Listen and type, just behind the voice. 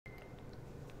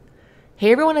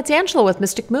Hey everyone, it's Angela with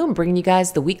Mystic Moon, bringing you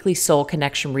guys the weekly soul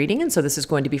connection reading. And so this is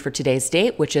going to be for today's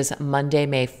date, which is Monday,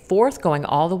 May 4th, going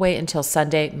all the way until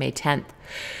Sunday, May 10th.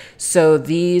 So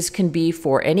these can be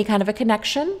for any kind of a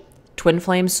connection, twin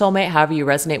flame, soulmate, however you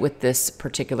resonate with this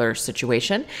particular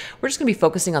situation. We're just going to be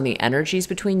focusing on the energies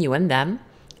between you and them.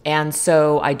 And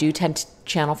so I do tend to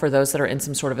channel for those that are in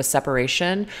some sort of a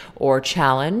separation or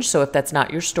challenge. So if that's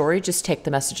not your story, just take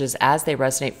the messages as they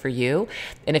resonate for you.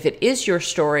 And if it is your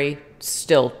story,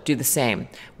 still do the same.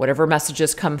 Whatever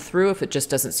messages come through, if it just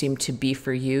doesn't seem to be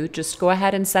for you, just go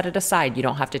ahead and set it aside. You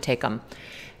don't have to take them.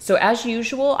 So as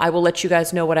usual, I will let you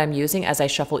guys know what I'm using as I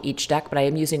shuffle each deck, but I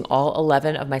am using all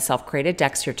 11 of my self-created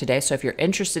decks here today. So if you're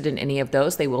interested in any of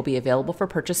those, they will be available for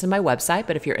purchase in my website.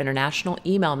 But if you're international,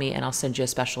 email me and I'll send you a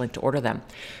special link to order them.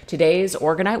 Today's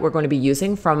Orgonite we're going to be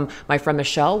using from my friend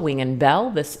Michelle, Wing and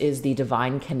Bell. This is the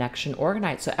Divine Connection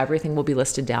Orgonite. So everything will be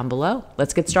listed down below.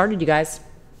 Let's get started, you guys.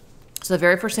 So the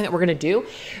very first thing that we're going to do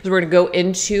is we're going to go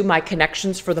into my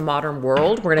connections for the modern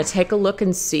world. We're going to take a look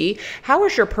and see how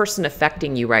is your person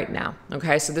affecting you right now.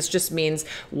 Okay, so this just means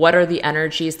what are the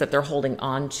energies that they're holding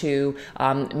on to,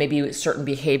 maybe certain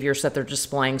behaviors that they're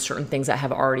displaying, certain things that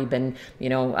have already been,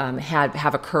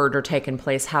 have occurred or taken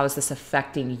place. How is this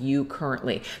affecting you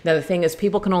currently? Now the thing is,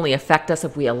 people can only affect us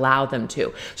if we allow them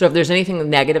to. So if there's anything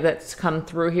negative that's come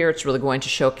through here, it's really going to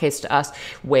showcase to us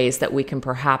ways that we can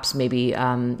perhaps maybe,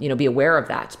 be aware of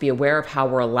that, be aware of how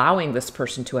we're allowing this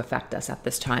person to affect us at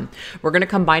this time. We're going to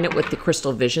combine it with the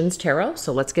Crystal Visions Tarot,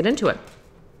 so let's get into it.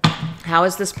 How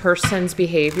is this person's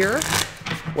behavior,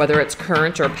 whether it's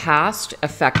current or past,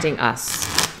 affecting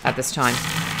us at this time?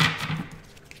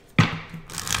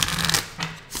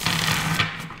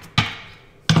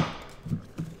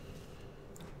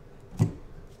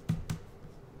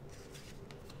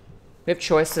 We have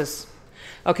choices.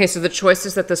 Okay, so the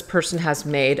choices that this person has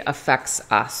made affects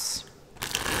us.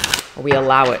 Or we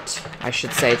allow it, I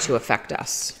should say, to affect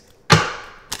us.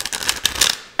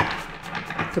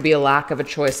 Could be a lack of a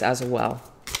choice as well.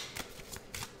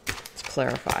 Let's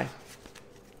clarify.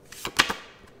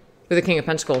 For the King of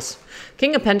Pentacles.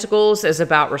 King of Pentacles is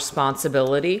about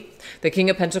responsibility. The King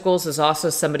of Pentacles is also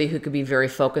somebody who could be very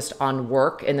focused on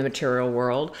work in the material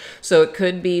world. So it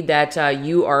could be that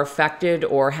you are affected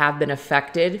or have been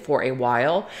affected for a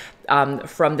while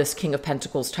from this King of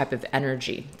Pentacles type of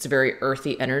energy. It's a very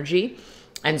earthy energy.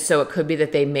 And so it could be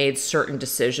that they made certain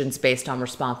decisions based on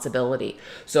responsibility.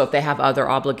 So if they have other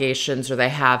obligations or they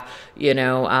have,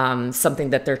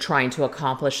 something that they're trying to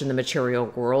accomplish in the material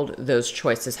world, those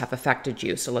choices have affected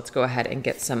you. So let's go ahead and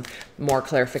get some more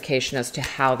clarification as to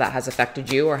how that has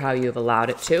affected you or how you've allowed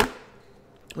it to.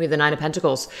 We have the Nine of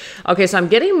Pentacles. Okay, so I'm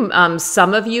getting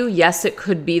some of you, yes, it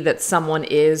could be that someone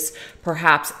is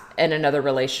perhaps in another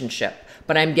relationship.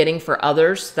 But I'm getting for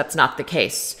others, that's not the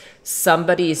case.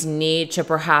 Somebody's need to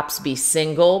perhaps be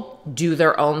single, do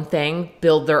their own thing,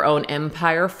 build their own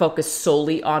empire, focus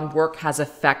solely on work has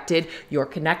affected your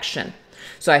connection.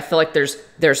 So I feel like there's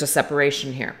a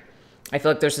separation here. I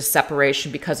feel like there's a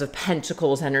separation because of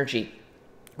Pentacles energy,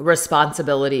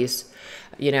 responsibilities,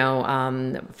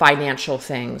 financial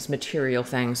things, material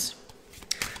things.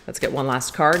 Let's get one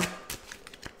last card.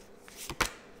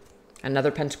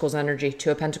 Another Pentacles energy, Two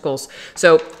of Pentacles.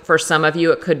 So for some of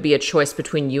you, it could be a choice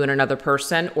between you and another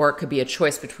person, or it could be a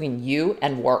choice between you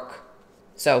and work.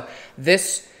 So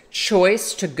this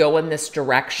choice to go in this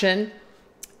direction,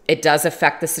 it does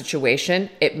affect the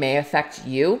situation. It may affect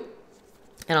you.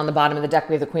 And on the bottom of the deck,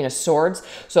 we have the Queen of Swords.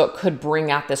 So it could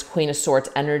bring out this Queen of Swords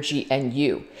energy and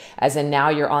you. As in now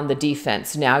you're on the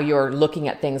defense. Now you're looking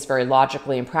at things very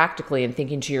logically and practically and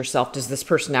thinking to yourself, does this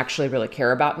person actually really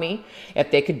care about me? If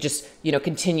they could just,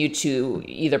 continue to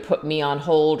either put me on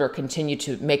hold or continue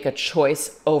to make a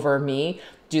choice over me,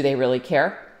 do they really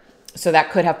care? So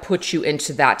that could have put you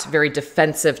into that very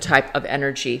defensive type of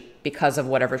energy because of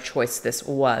whatever choice this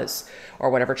was or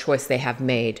whatever choice they have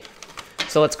made.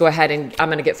 So let's go ahead and I'm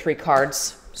going to get 3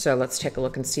 cards. So let's take a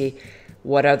look and see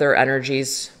what other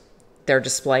energies they're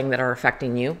displaying that are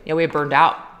affecting you. Yeah, we have burned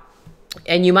out.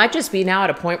 And you might just be now at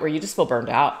a point where you just feel burned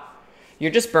out.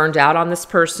 You're just burned out on this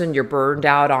person. You're burned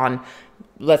out on,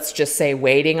 let's just say,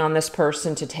 waiting on this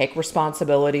person to take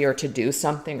responsibility or to do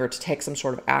something or to take some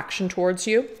sort of action towards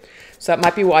you. So that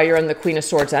might be why you're in the Queen of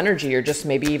Swords energy. You're just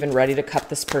maybe even ready to cut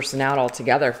this person out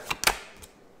altogether.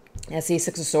 I see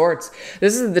Six of Swords.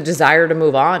 This is the desire to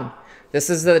move on. This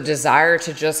is the desire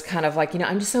to just kind of like,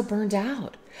 I'm just so burned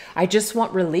out. I just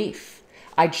want relief.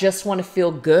 I just want to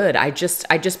feel good. I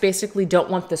just basically don't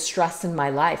want the stress in my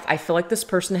life. I feel like this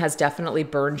person has definitely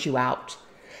burned you out.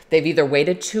 They've either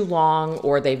waited too long,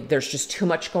 or there's just too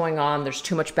much going on. There's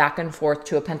too much back and forth,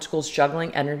 Two of Pentacles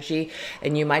juggling energy,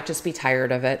 and you might just be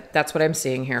tired of it. That's what I'm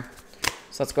seeing here.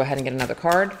 So let's go ahead and get another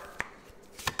card.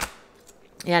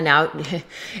 Yeah, now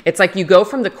it's like you go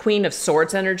from the Queen of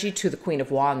Swords energy to the Queen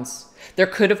of Wands. There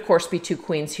could, of course, be two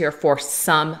queens here for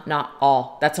some, not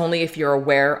all. That's only if you're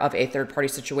aware of a third-party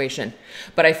situation.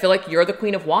 But I feel like you're the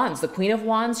Queen of Wands. The Queen of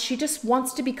Wands, she just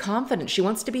wants to be confident. She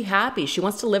wants to be happy. She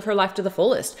wants to live her life to the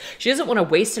fullest. She doesn't want to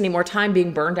waste any more time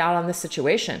being burned out on this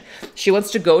situation. She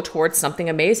wants to go towards something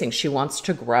amazing. She wants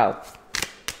to grow.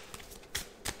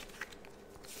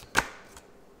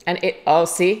 And oh,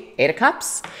 see, 8 of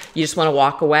Cups. You just want to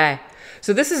walk away.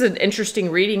 So this is an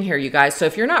interesting reading here, you guys. So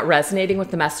if you're not resonating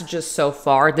with the messages so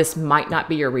far, this might not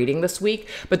be your reading this week,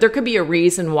 but there could be a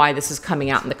reason why this is coming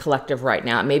out in the collective right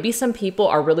now. Maybe some people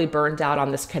are really burned out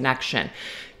on this connection.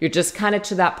 You're just kind of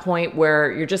to that point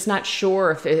where you're just not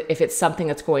sure if it's something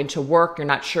that's going to work. You're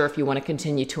not sure if you want to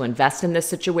continue to invest in this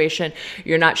situation.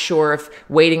 You're not sure if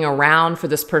waiting around for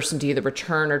this person to either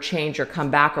return or change or come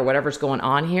back or whatever's going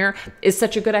on here is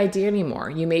such a good idea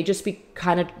anymore. You may just be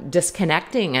kind of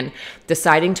disconnecting and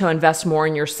deciding to invest more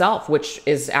in yourself, which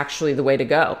is actually the way to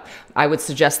go. I would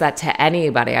suggest that to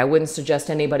anybody. I wouldn't suggest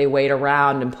anybody wait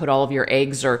around and put all of your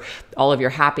eggs or all of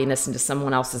your happiness into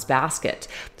someone else's basket.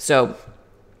 So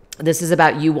this is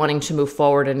about you wanting to move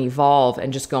forward and evolve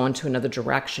and just go into another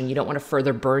direction. You don't want to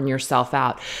further burn yourself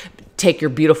out. Take your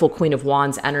beautiful Queen of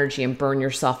Wands energy and burn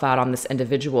yourself out on this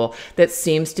individual that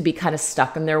seems to be kind of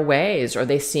stuck in their ways, or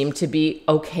they seem to be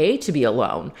okay to be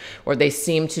alone, or they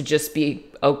seem to just be,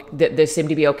 they seem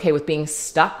to be okay with being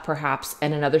stuck perhaps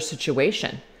in another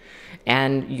situation.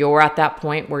 And you're at that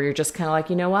point where you're just kind of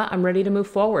like, you know what? I'm ready to move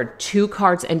forward. 2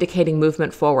 cards indicating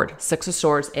movement forward. 6 of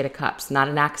Swords, 8 of Cups. Not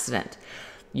an accident.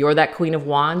 You're that Queen of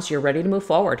Wands. You're ready to move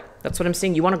forward. That's what I'm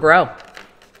saying. You want to grow.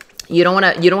 You don't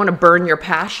want to burn your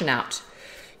passion out.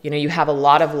 You know, you have a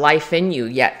lot of life in you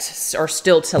yet, or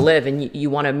still to live, and you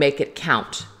want to make it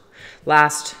count.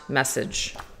 Last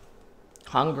message.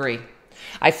 Hungry.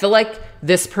 I feel like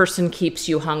this person keeps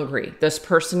you hungry. This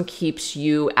person keeps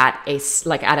you at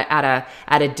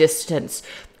a distance,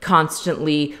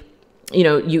 constantly. You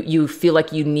know, you feel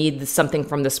like you need something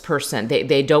from this person.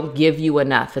 They don't give you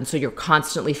enough. And so you're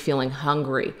constantly feeling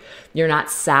hungry. You're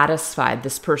not satisfied.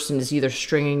 This person is either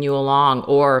stringing you along,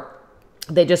 or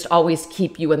they just always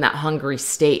keep you in that hungry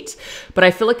state. But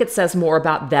I feel like it says more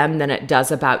about them than it does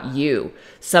about you.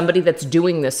 Somebody that's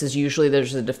doing this is usually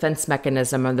there's a defense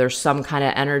mechanism, or there's some kind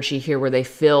of energy here where they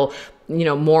feel, you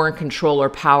know, more in control or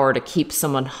power to keep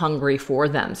someone hungry for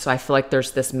them. So I feel like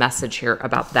there's this message here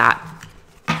about that.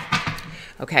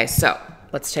 Okay, so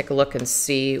let's take a look and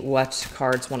see what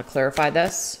cards want to clarify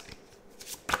this.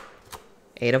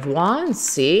 8 of Wands,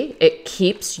 see? It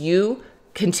keeps you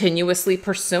continuously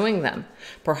pursuing them,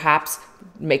 perhaps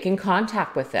making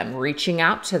contact with them, reaching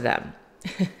out to them.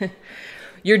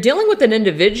 You're dealing with an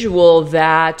individual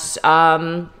that,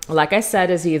 like I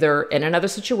said, is either in another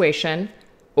situation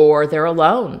or they're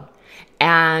alone,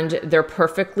 and they're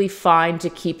perfectly fine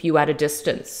to keep you at a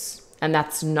distance, and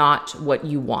that's not what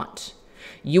you want.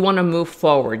 You want to move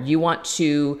forward. You want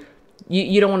to,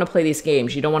 you don't want to play these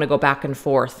games. You don't want to go back and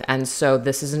forth. And so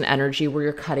this is an energy where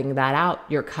you're cutting that out.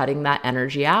 You're cutting that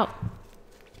energy out.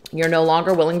 You're no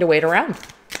longer willing to wait around.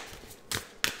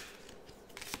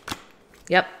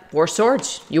 Yep, 4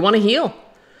 swords. You want to heal.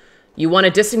 You want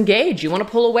to disengage. You want to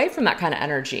pull away from that kind of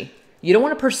energy. You don't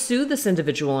want to pursue this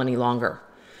individual any longer.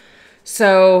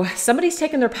 So somebody's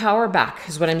taking their power back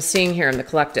is what I'm seeing here in the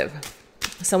collective.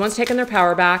 Someone's taking their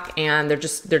power back, and they're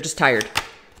just tired.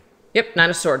 Yep, 9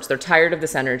 of Swords. They're tired of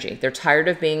this energy. They're tired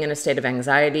of being in a state of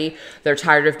anxiety. They're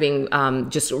tired of being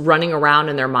just running around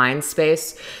in their mind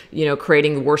space, you know,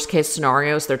 creating worst case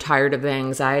scenarios. They're tired of the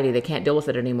anxiety. They can't deal with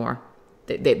it anymore.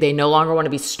 They no longer want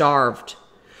to be starved.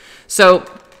 So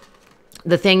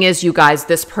the thing is, you guys,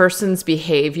 this person's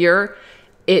behavior,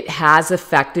 it has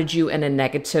affected you in a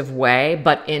negative way,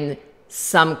 but in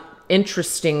some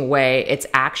interesting way, it's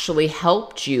actually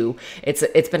helped you.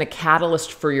 It's been a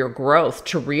catalyst for your growth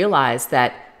to realize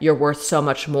that you're worth so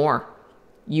much more.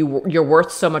 You're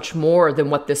worth so much more than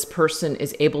what this person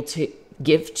is able to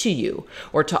give to you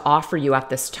or to offer you at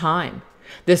this time.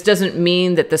 This doesn't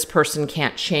mean that this person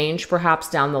can't change perhaps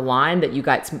down the line, that you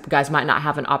guys might not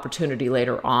have an opportunity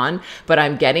later on. But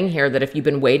I'm getting here that if you've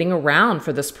been waiting around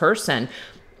for this person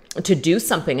to do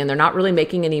something and they're not really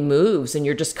making any moves, and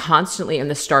you're just constantly in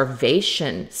the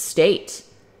starvation state,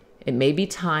 it may be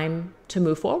time to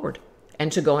move forward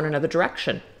and to go in another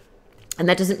direction. And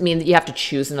that doesn't mean that you have to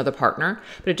choose another partner,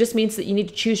 but it just means that you need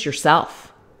to choose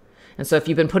yourself. And so if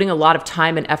you've been putting a lot of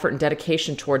time and effort and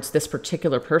dedication towards this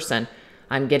particular person,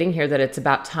 I'm getting here that it's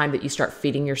about time that you start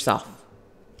feeding yourself.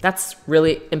 That's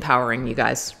really empowering, you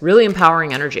guys. Really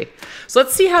empowering energy. So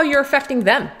let's see how you're affecting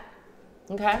them.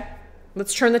 Okay?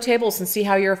 Let's turn the tables and see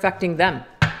how you're affecting them.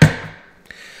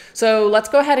 So let's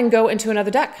go ahead and go into another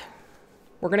deck.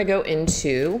 We're going to go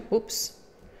into, we're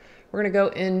going to go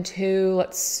into,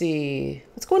 let's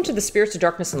go into the Spirits of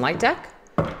Darkness and Light deck.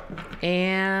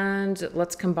 And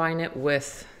let's combine it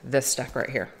with this deck right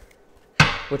here,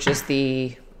 which is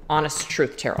the Honest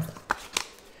Truth Tarot.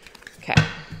 Okay.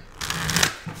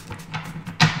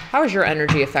 How is your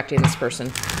energy affecting this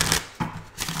person?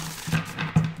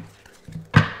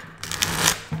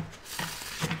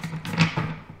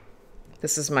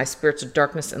 This is my Spirits of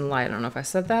Darkness and Light. I don't know if I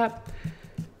said that.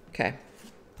 Okay.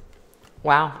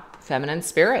 Wow. Feminine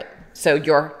spirit. So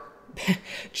you're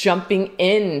jumping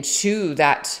into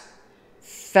that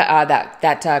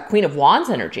Queen of Wands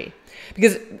energy.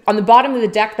 Because on the bottom of the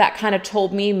deck, that kind of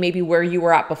told me maybe where you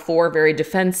were at before, very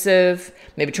defensive,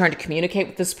 maybe trying to communicate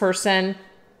with this person.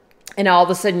 And all of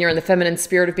a sudden you're in the feminine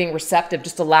spirit of being receptive,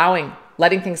 just letting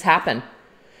things happen.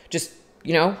 Just,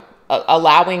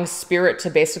 allowing spirit to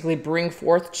basically bring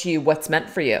forth to you what's meant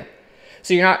for you.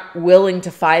 So you're not willing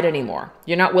to fight anymore.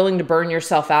 You're not willing to burn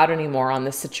yourself out anymore on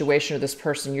this situation or this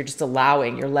person. You're just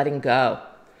allowing, you're letting go.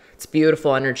 It's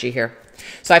beautiful energy here.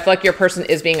 So I feel like your person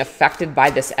is being affected by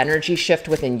this energy shift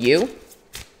within you.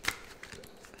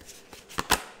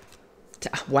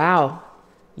 Wow.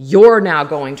 You're now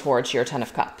going towards your Ten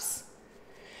of Cups.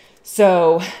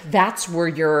 So that's where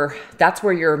your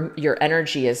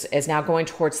energy is now going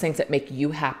towards things that make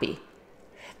you happy.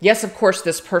 Yes, of course,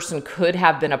 this person could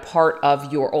have been a part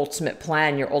of your ultimate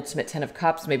plan, your ultimate Ten of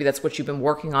Cups. Maybe that's what you've been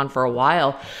working on for a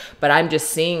while. But I'm just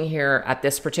seeing here at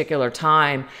this particular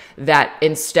time that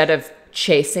instead of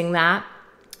chasing that,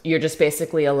 you're just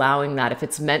basically allowing that. If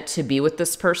it's meant to be with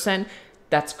this person,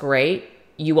 that's great.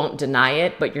 You won't deny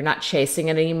it, but you're not chasing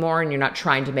it anymore and you're not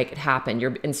trying to make it happen.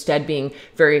 You're instead being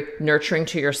very nurturing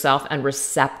to yourself and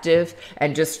receptive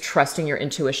and just trusting your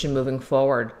intuition moving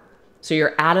forward. So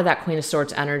you're out of that Queen of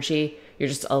Swords energy. You're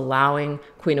just allowing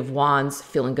Queen of Wands,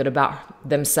 feeling good about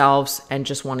themselves and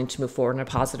just wanting to move forward in a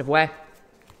positive way.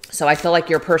 So I feel like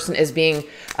your person is being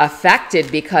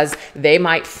affected because they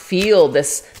might feel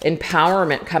this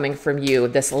empowerment coming from you,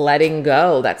 this letting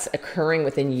go that's occurring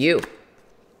within you.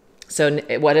 So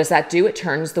what does that do? It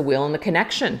turns the wheel in the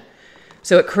connection.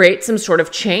 So it creates some sort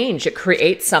of change. It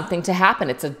creates something to happen.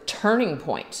 It's a turning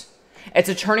point. It's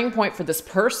a turning point for this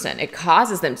person. It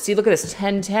causes them, see, look at this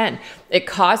 10-10. It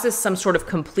causes some sort of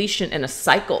completion in a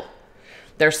cycle.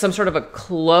 There's some sort of a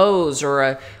close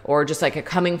or just like a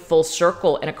coming full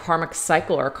circle in a karmic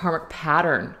cycle or a karmic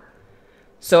pattern.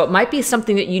 So it might be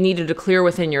something that you needed to clear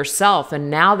within yourself. And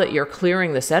now that you're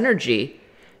clearing this energy,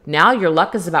 now your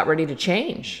luck is about ready to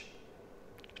change.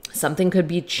 Something could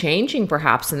be changing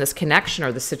perhaps in this connection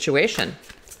or the situation.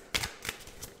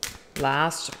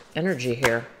 Last energy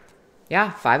here.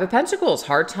 Yeah, Five of Pentacles,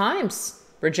 hard times,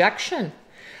 rejection.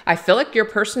 I feel like your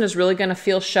person is really going to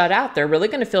feel shut out. They're really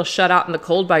going to feel shut out in the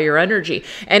cold by your energy.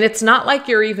 And it's not like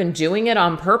you're even doing it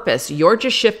on purpose. You're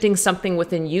just shifting something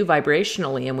within you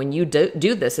vibrationally. And when you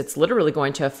do this, it's literally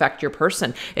going to affect your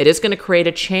person. It is going to create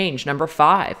a change. Number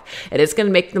 5, it is going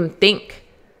to make them think.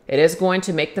 It is going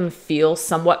to make them feel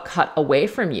somewhat cut away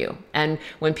from you. And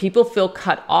when people feel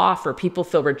cut off or people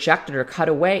feel rejected or cut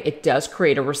away, it does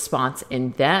create a response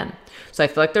in them. So I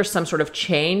feel like there's some sort of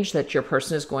change that your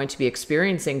person is going to be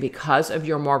experiencing because of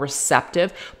your more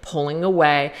receptive, pulling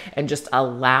away, and just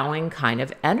allowing kind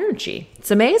of energy.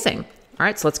 It's amazing. All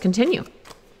right, so let's continue.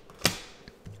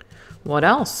 What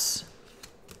else?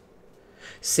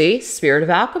 See, Spirit of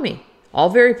Alchemy. All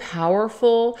very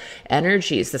powerful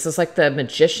energies. This is like the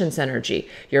magician's energy.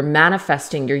 You're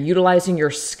manifesting, you're utilizing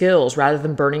your skills rather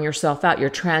than burning yourself out. You're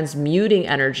transmuting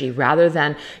energy rather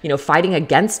than, fighting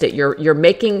against it. You're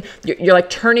like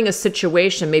turning a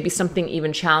situation, maybe something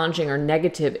even challenging or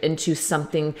negative, into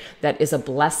something that is a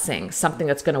blessing, something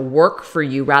that's going to work for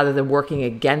you rather than working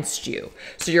against you.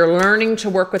 So you're learning to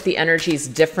work with the energies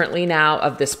differently now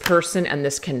of this person and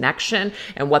this connection.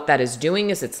 And what that is doing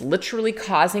is it's literally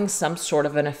causing some sort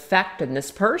of an effect in this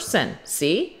person.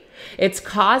 See? It's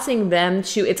causing them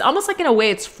to, it's almost like in a way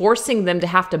it's forcing them to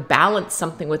have to balance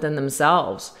something within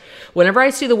themselves. Whenever I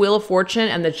see the Wheel of Fortune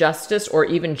and the Justice or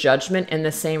even Judgment in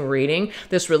the same reading,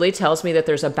 this really tells me that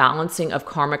there's a balancing of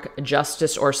karmic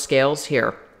justice or scales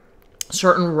here.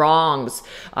 Certain wrongs,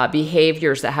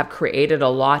 behaviors that have created a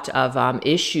lot of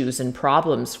issues and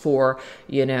problems for,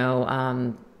 you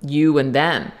and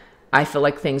them. I feel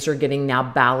like things are getting now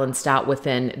balanced out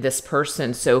within this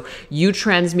person. So you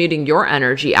transmuting your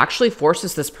energy actually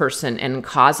forces this person and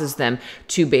causes them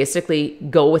to basically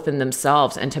go within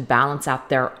themselves and to balance out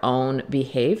their own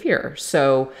behavior.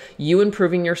 So you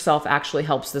improving yourself actually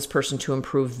helps this person to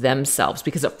improve themselves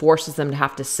because it forces them to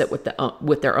have to sit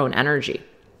with their own energy.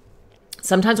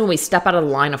 Sometimes when we step out of the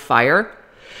line of fire,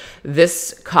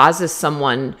 this causes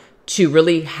someone to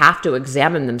really have to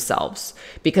examine themselves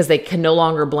because they can no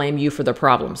longer blame you for their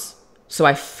problems. So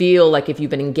I feel like if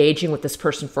you've been engaging with this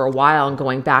person for a while and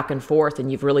going back and forth and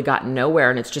you've really gotten nowhere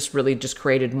and it's just really just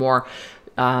created more,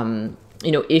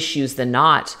 issues than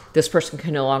not, this person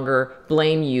can no longer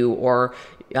blame you or,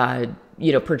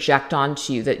 project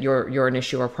onto you that you're an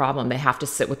issue or problem. They have to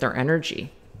sit with their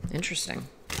energy. Interesting.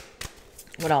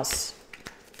 What else?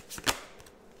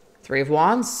 Three of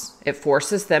Wands. It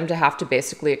forces them to have to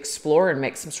basically explore and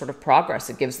make some sort of progress.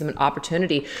 It gives them an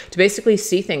opportunity to basically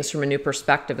see things from a new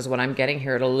perspective is what I'm getting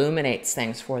here. It illuminates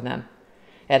things for them.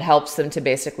 It helps them to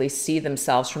basically see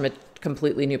themselves from a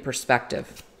completely new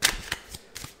perspective.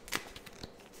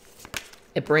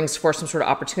 It brings forth some sort of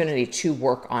opportunity to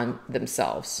work on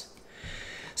themselves.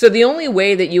 So the only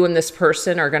way that you and this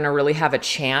person are going to really have a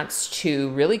chance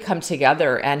to really come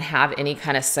together and have any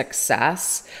kind of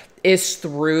success is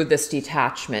through this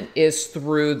detachment, is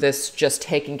through this just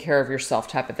taking care of yourself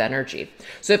type of energy.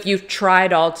 So if you've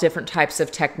tried all different types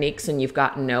of techniques and you've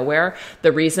gotten nowhere,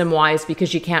 the reason why is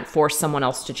because you can't force someone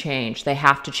else to change. They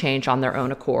have to change on their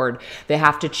own accord. They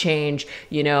have to change,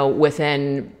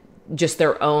 within just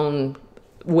their own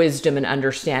wisdom and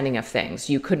understanding of things.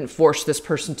 You couldn't force this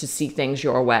person to see things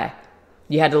your way.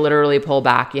 You had to literally pull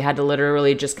back. You had to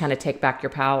literally just kind of take back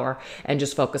your power and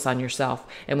just focus on yourself.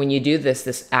 And when you do this,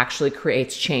 this actually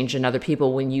creates change in other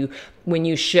people. When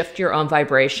you shift your own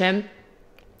vibration,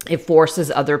 it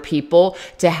forces other people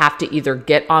to have to either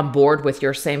get on board with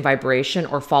your same vibration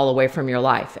or fall away from your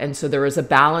life. And so there is a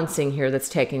balancing here that's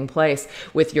taking place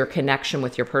with your connection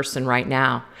with your person right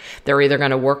now. They're either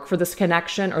going to work for this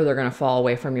connection or they're going to fall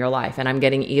away from your life. And I'm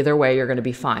getting either way, you're going to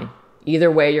be fine.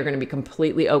 Either way, you're going to be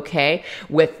completely okay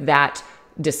with that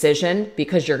decision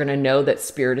because you're going to know that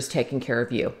spirit is taking care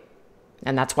of you.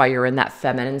 And that's why you're in that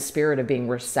feminine spirit of being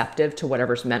receptive to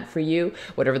whatever's meant for you.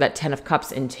 Whatever that 10 of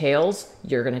Cups entails,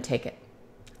 you're going to take it.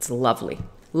 It's lovely.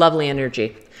 Lovely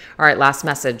energy. All right, last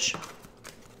message.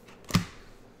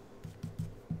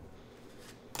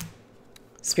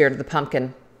 Spirit of the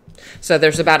Pumpkin. So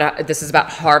this is about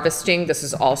harvesting. This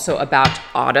is also about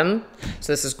autumn.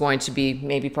 So this is going to be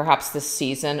maybe perhaps the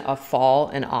season of fall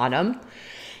and autumn.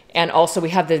 And also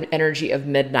we have the energy of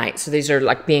midnight. So these are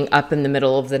like being up in the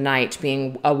middle of the night,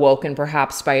 being awoken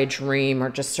perhaps by a dream or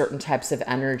just certain types of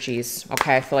energies.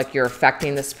 Okay, I feel like you're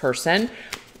affecting this person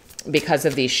because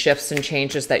of these shifts and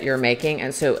changes that you're making.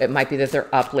 And so it might be that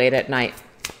they're up late at night.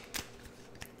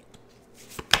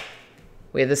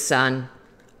 We have the sun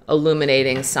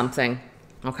illuminating something,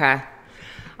 okay?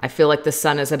 I feel like the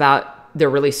sun is they're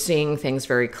really seeing things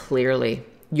very clearly.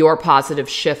 Your positive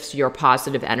shifts, your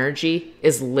positive energy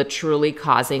is literally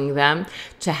causing them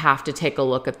to have to take a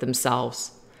look at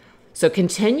themselves. So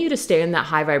continue to stay in that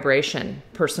high vibration,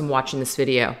 person watching this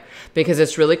video, because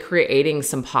it's really creating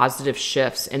some positive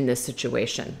shifts in this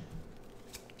situation.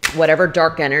 Whatever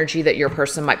dark energy that your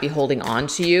person might be holding on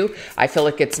to you, I feel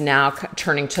like it's now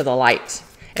turning to the light.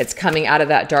 It's coming out of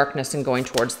that darkness and going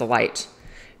towards the light.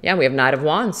 Yeah, we have Knight of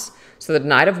Wands. So the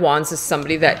Knight of Wands is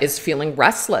somebody that is feeling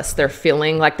restless. They're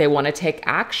feeling like they want to take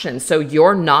action. So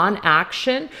your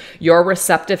non-action, your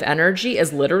receptive energy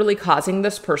is literally causing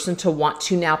this person to want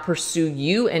to now pursue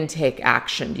you and take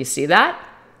action. Do you see that?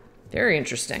 Very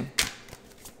interesting.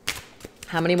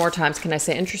 How many more times can I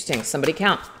say interesting? Somebody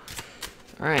count.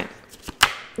 All right.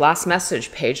 Last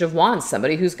message, Page of Wands,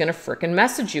 somebody who's going to frickin'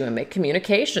 message you and make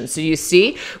communication. So you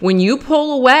see, when you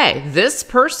pull away, this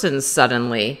person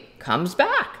suddenly comes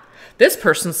back. This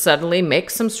person suddenly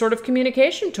makes some sort of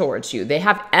communication towards you. They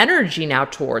have energy now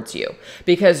towards you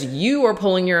because you are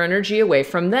pulling your energy away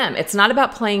from them. It's not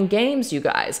about playing games, you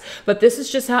guys, but this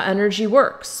is just how energy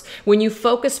works. When you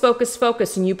focus, focus,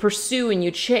 focus, and you pursue and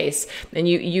you chase and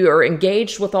you are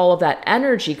engaged with all of that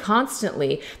energy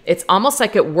constantly, it's almost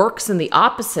like it works in the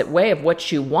opposite way of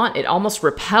what you want. It almost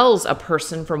repels a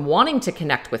person from wanting to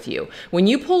connect with you. When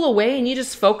you pull away and you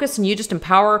just focus and you just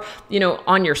empower,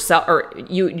 on yourself, or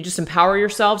you just empower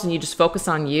yourselves and you just focus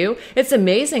on you, it's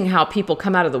amazing how people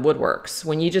come out of the woodworks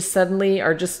when you just suddenly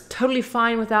are just totally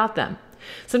fine without them.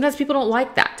 Sometimes people don't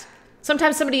like that.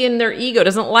 Sometimes somebody in their ego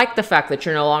doesn't like the fact that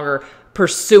you're no longer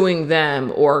pursuing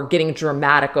them or getting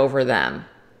dramatic over them.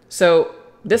 So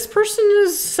this person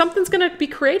something's going to be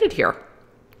created here.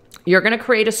 You're going to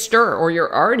create a stir, or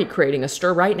you're already creating a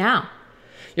stir right now.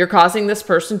 You're causing this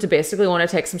person to basically want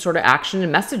to take some sort of action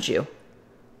and message you.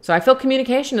 So I feel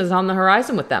communication is on the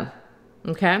horizon with them.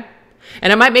 Okay?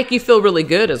 And it might make you feel really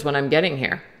good is what I'm getting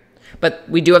here. But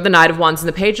we do have the Knight of Wands and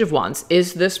the Page of Wands.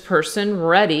 Is this person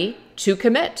ready to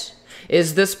commit?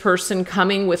 Is this person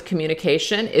coming with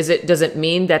communication? Does it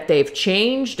mean that they've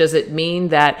changed? Does it mean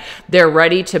that they're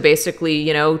ready to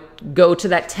basically, go to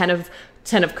that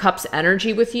 10 of Cups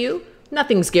energy with you?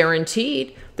 Nothing's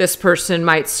guaranteed. This person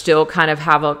might still kind of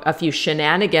have a few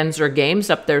shenanigans or games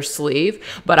up their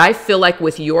sleeve, but I feel like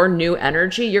with your new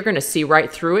energy, you're going to see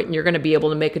right through it, and you're going to be able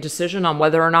to make a decision on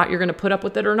whether or not you're going to put up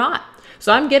with it or not.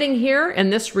 So I'm getting here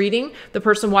in this reading, the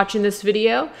person watching this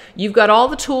video, you've got all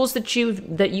the tools that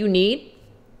you need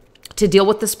to deal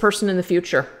with this person in the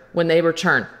future when they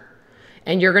return.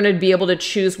 And you're going to be able to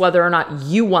choose whether or not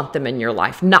you want them in your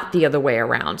life, not the other way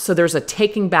around. So there's a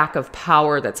taking back of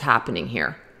power that's happening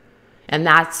here. And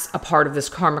that's a part of this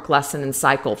karmic lesson and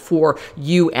cycle for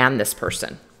you and this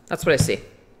person. That's what I see.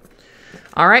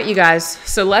 All right, you guys.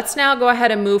 So let's now go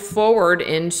ahead and move forward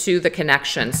into the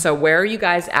connection. So where are you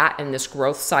guys at in this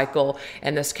growth cycle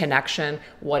and this connection?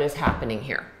 What is happening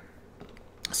here?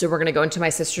 So we're going to go into my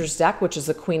sister's deck, which is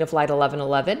the Queen of Light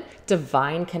 1111,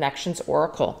 Divine Connections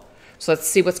Oracle. So let's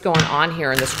see what's going on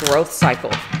here in this growth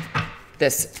cycle,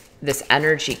 this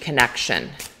energy connection.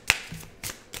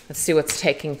 Let's see what's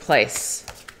taking place.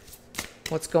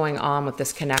 What's going on with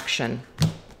this connection?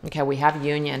 Okay, we have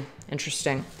union.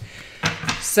 Interesting.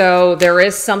 So there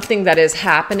is something that is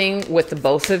happening with the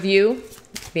both of you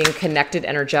being connected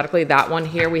energetically. That one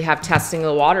here, we have testing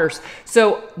the waters.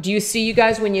 So do you see, you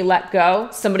guys, when you let go,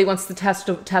 somebody wants to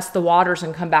test the waters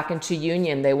and come back into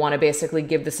union. They want to basically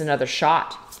give this another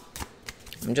shot.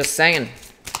 I'm just saying,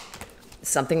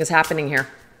 something is happening here.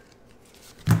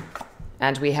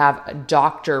 And we have a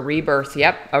Doctor Rebirth.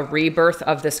 Yep, a rebirth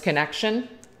of this connection.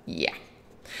 Yeah.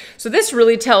 So this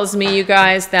really tells me, you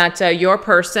guys, that your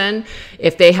person,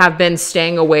 if they have been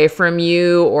staying away from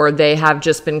you, or they have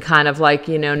just been kind of like,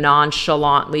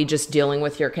 nonchalantly just dealing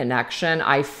with your connection,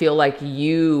 I feel like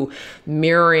you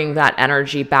mirroring that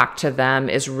energy back to them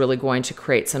is really going to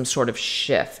create some sort of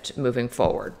shift moving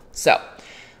forward. So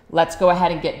let's go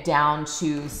ahead and get down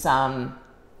to some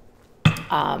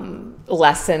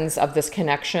lessons of this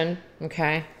connection.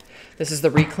 Okay. This is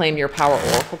the Reclaim Your Power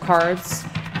Oracle cards.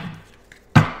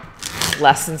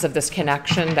 Lessons of this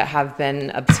connection that have been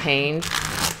obtained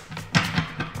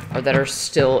or that are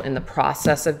still in the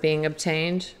process of being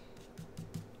obtained.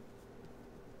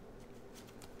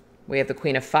 We have the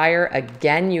Queen of Fire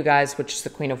again, you guys, which is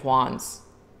the Queen of Wands.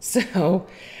 So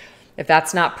if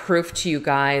that's not proof to you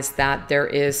guys that there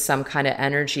is some kind of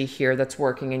energy here that's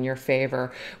working in your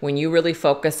favor, when you really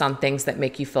focus on things that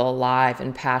make you feel alive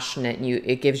and passionate, and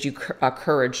it gives you a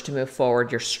courage to move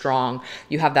forward, you're strong,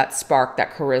 you have that spark,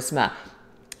 that charisma,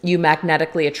 you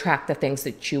magnetically attract the things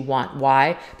that you want.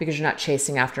 Why? Because you're not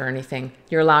chasing after anything.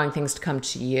 You're allowing things to come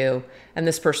to you, and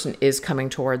this person is coming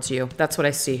towards you. That's what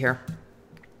I see here.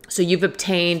 So you've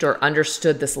obtained or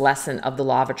understood this lesson of the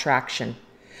law of attraction,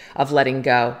 of letting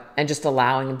go and just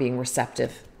allowing and being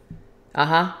receptive.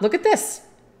 Look at this.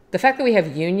 The fact that we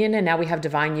have union and now we have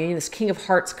divine union, this King of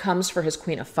Hearts comes for his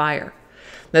Queen of Fire.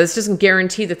 Now, this doesn't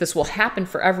guarantee that this will happen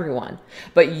for everyone,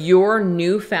 but your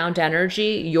newfound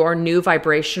energy, your new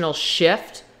vibrational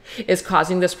shift is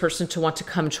causing this person to want to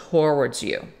come towards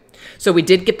you. So we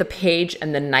did get the Page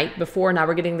and the Knight before. Now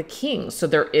we're getting the King. So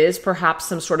there is perhaps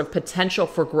some sort of potential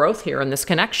for growth here in this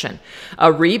connection. A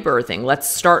rebirthing. Let's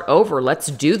start over. Let's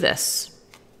do this.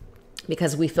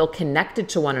 Because we feel connected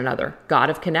to one another. God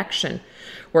of connection.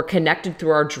 We're connected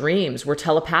through our dreams. We're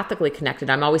telepathically connected.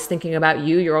 I'm always thinking about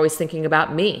you. You're always thinking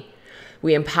about me.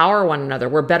 We empower one another.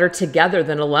 We're better together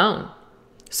than alone.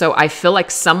 So I feel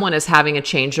like someone is having a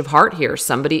change of heart here.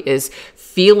 Somebody is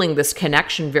feeling this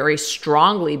connection very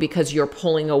strongly because you're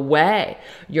pulling away.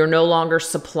 You're no longer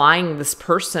supplying this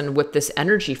person with this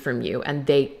energy from you, and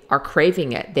they are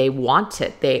craving it. They want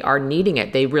it. They are needing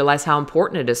it. They realize how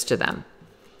important it is to them.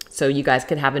 So you guys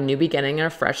can have a new beginning and a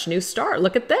fresh new start.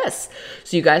 Look at this.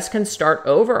 So you guys can start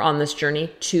over on this journey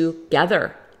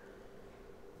together.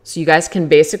 So you guys can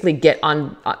basically get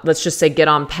on, let's just say get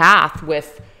on path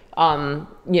with,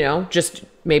 just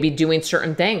maybe doing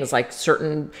certain things like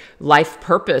certain life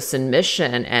purpose and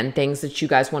mission and things that you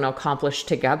guys want to accomplish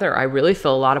together. I really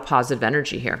feel a lot of positive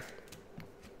energy here.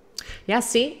 Yeah,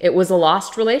 see, it was a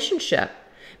lost relationship.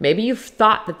 Maybe you've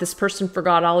thought that this person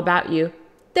forgot all about you.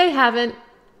 They haven't.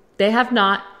 They have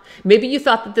not. Maybe you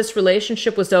thought that this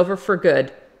relationship was over for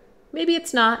good. Maybe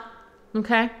it's not.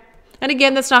 Okay. And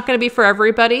again, that's not going to be for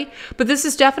everybody, but this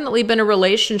has definitely been a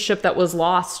relationship that was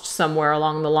lost somewhere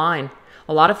along the line.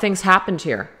 A lot of things happened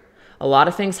here. A lot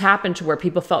of things happened to where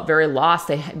people felt very lost.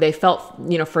 They felt,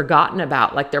 forgotten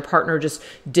about, like their partner just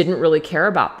didn't really care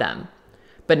about them.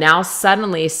 But now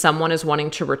suddenly someone is wanting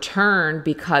to return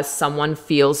because someone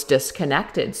feels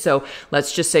disconnected. So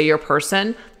let's just say your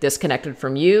person disconnected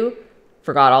from you,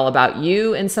 forgot all about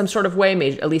you in some sort of way,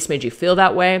 at least made you feel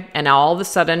that way. And now all of a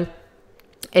sudden,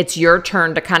 it's your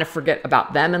turn to kind of forget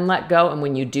about them and let go. And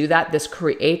when you do that, this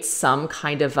creates some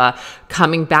kind of a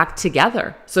coming back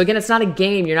together. So again, it's not a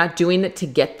game. You're not doing it to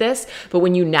get this. But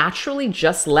when you naturally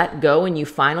just let go and you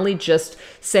finally just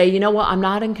say, you know what, I'm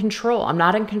not in control. I'm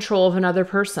not in control of another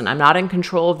person. I'm not in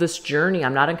control of this journey.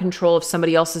 I'm not in control of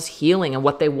somebody else's healing and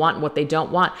what they want and what they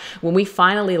don't want. When we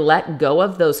finally let go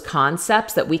of those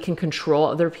concepts that we can control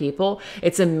other people,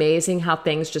 it's amazing how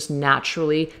things just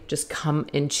naturally just come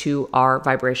into our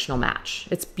vibrational match.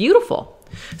 It's beautiful.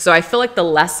 So I feel like the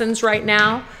lessons right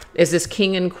now is this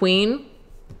king and queen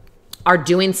are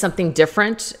doing something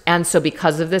different. And so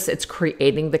because of this, it's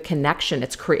creating the connection.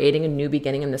 It's creating a new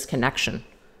beginning in this connection.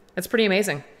 It's pretty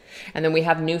amazing. And then we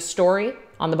have new story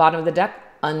on the bottom of the deck,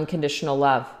 unconditional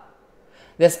love.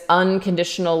 This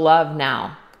unconditional love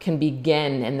now can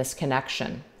begin in this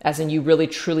connection, as in you really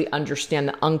truly understand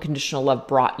that unconditional love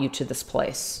brought you to this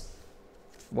place.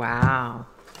 Wow.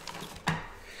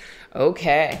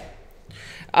 Okay.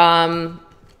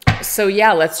 So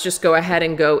yeah, let's just go ahead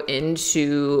and go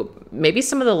into maybe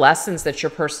some of the lessons that your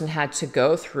person had to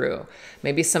go through,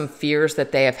 maybe some fears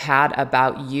that they have had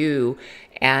about you,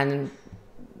 and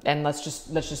let's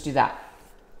just do that.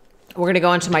 We're going to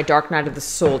go into my Dark Night of the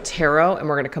Soul Tarot, and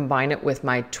we're going to combine it with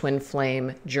my Twin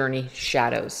Flame Journey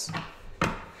Shadows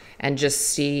and just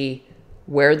see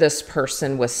where this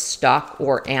person was stuck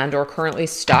or currently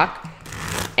stuck,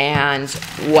 and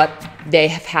what they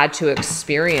have had to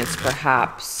experience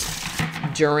perhaps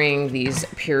during these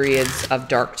periods of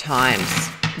dark times,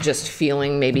 just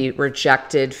feeling maybe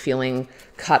rejected, feeling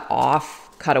cut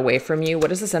off, cut away from you. What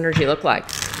does this energy look like?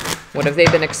 What have they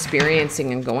been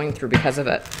experiencing and going through because of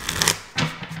it?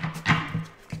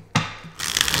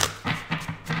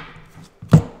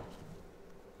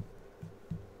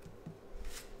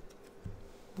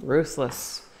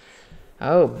 Ruthless.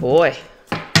 Oh boy.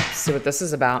 Let's see what this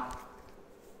is about.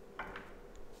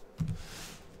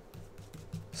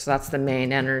 So that's the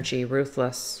main energy,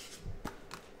 ruthless.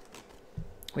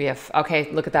 We have,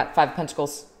 okay, look at that, 5 of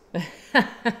Pentacles.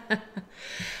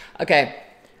 Okay.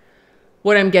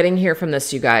 What I'm getting here from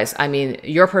this, you guys, I mean,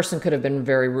 your person could have been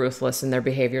very ruthless in their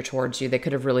behavior towards you. They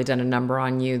could have really done a number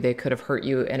on you. They could have hurt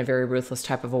you in a very ruthless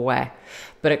type of a way.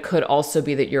 But it could also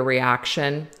be that your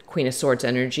reaction, Queen of Swords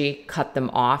energy, cut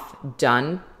them off,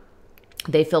 done.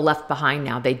 They feel left behind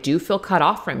now. They do feel cut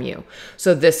off from you.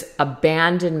 So this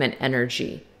abandonment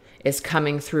energy is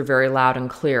coming through very loud and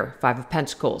clear. 5 of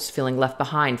Pentacles, feeling left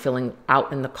behind, feeling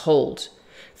out in the cold,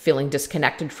 feeling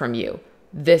disconnected from you.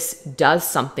 This does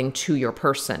something to your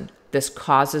person. This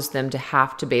causes them to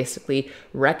have to basically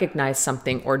recognize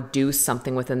something or do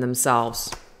something within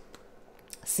themselves.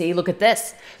 See, look at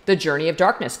this. The journey of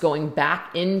darkness, going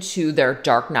back into their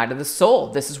dark night of the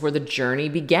soul. This is where the journey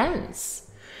begins.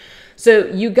 So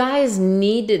you guys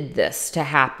needed this to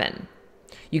happen.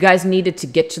 You guys needed to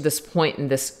get to this point in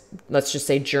this, let's just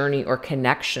say, journey or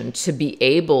connection to be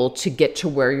able to get to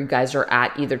where you guys are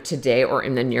at either today or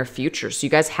in the near future. So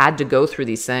you guys had to go through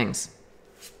these things.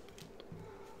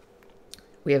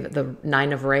 We have the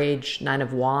 9 of Rage, 9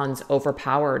 of Wands,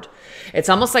 overpowered. It's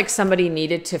almost like somebody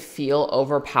needed to feel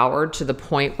overpowered to the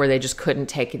point where they just couldn't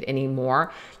take it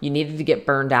anymore. You needed to get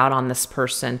burned out on this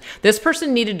person. This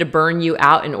person needed to burn you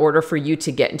out in order for you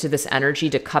to get into this energy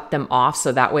to cut them off,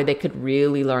 so that way they could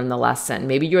really learn the lesson.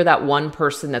 Maybe you're that one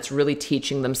person that's really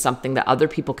teaching them something that other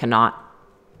people cannot.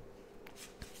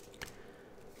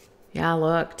 Yeah,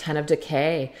 look, 10 of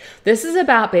Decay. This is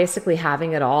about basically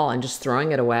having it all and just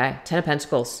throwing it away. 10 of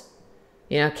Pentacles.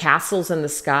 You know, castles in the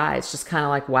sky. It's just kind of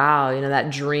like, wow, you know,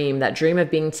 that dream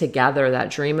of being together, that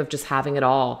dream of just having it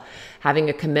all, having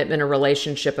a commitment, a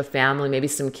relationship, a family, maybe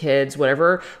some kids,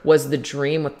 whatever was the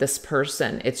dream with this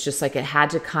person. It's just like it had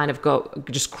to kind of go,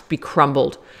 just be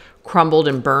crumbled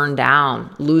and burned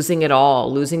down, losing it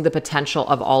all, losing the potential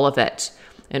of all of it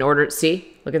in order,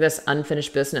 see, look at this,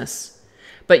 unfinished business.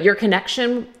 But your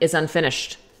connection is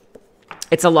unfinished.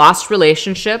 It's a lost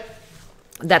relationship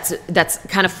that's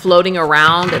kind of floating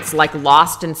around. It's like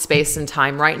lost in space and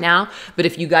time right now. But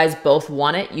if you guys both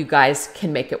want it, you guys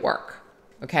can make it work.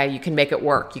 Okay, you can make it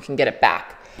work. You can get it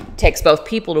back. Takes both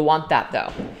people to want that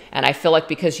though. And I feel like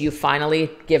because you've finally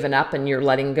given up and you're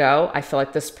letting go, I feel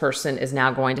like this person is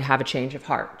now going to have a change of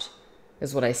heart,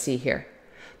 is what I see here.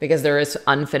 Because there is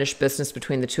unfinished business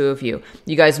between the two of you.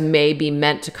 You guys may be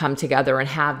meant to come together and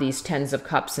have these tens of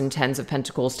cups and tens of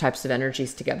pentacles types of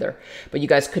energies together. But you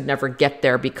guys could never get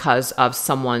there because of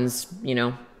someone's, you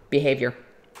know, behavior.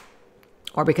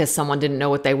 Or because someone didn't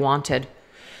know what they wanted.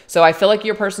 So I feel like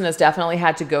your person has definitely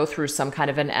had to go through some kind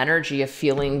of an energy of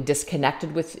feeling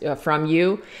disconnected from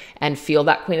you and feel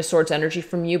that Queen of Swords energy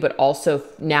from you, but also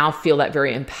now feel that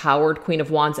very empowered Queen of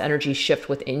Wands energy shift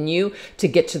within you to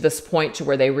get to this point to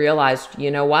where they realized, you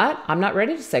know what? I'm not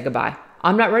ready to say goodbye.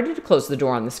 I'm not ready to close the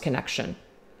door on this connection.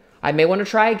 I may want to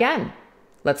try again.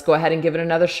 Let's go ahead and give it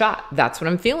another shot. That's what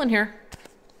I'm feeling here.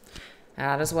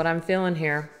 That is what I'm feeling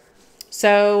here.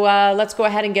 So let's go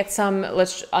ahead and get some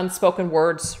unspoken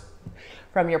words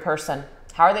from your person.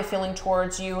 How are they feeling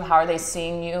towards you? How are they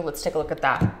seeing you? Let's take a look at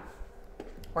that.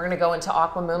 We're going to go into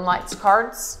Aqua Moonlight's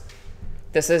cards.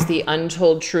 This is the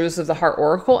Untold Truths of the Heart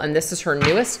Oracle, and this is her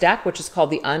newest deck, which is called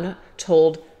the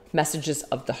Untold Messages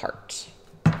of the Heart.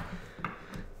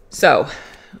 So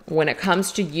when it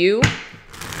comes to you,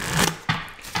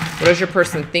 what is your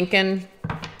person thinking,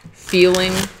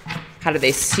 feeling? How do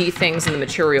they see things in the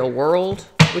material world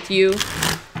with you?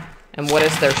 And what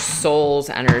is their soul's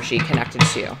energy connected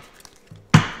to you?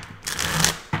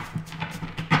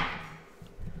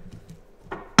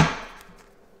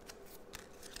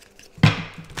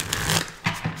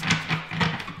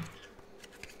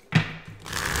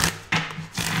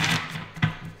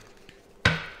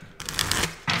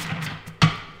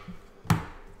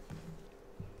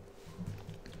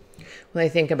 When they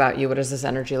think about you, what does this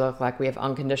energy look like? We have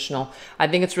unconditional. I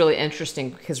think it's really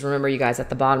interesting because remember, you guys, at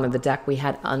the bottom of the deck, we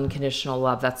had unconditional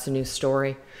love. That's the new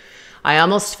story. I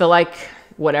almost feel like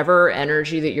whatever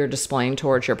energy that you're displaying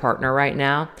towards your partner right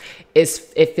now,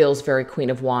 it feels very Queen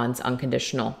of Wands,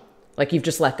 unconditional. Like you've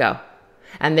just let go.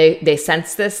 And they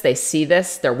sense this, they see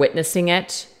this, they're witnessing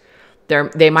it.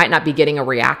 They might not be getting a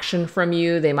reaction from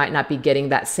you. They might not be getting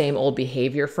that same old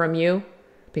behavior from you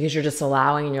because you're just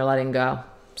allowing and you're letting go.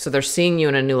 So they're seeing you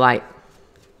in a new light.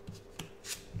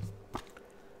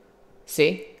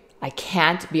 See? I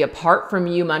can't be apart from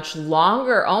you much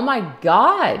longer. Oh my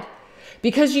God.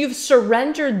 Because you've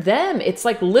surrendered them. It's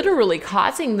like literally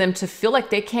causing them to feel like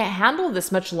they can't handle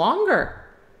this much longer.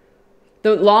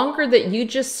 The longer that you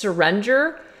just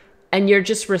surrender and you're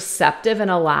just receptive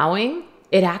and allowing,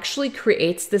 it actually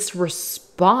creates this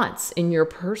response in your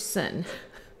person.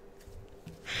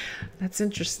 That's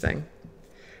interesting.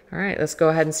 All right, let's go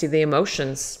ahead and see the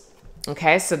emotions.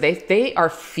 Okay, so they are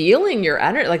feeling your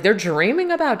energy, like they're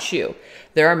dreaming about you.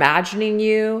 They're imagining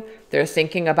you. They're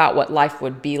thinking about what life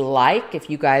would be like if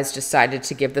you guys decided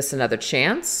to give this another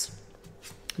chance.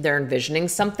 They're envisioning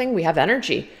something. We have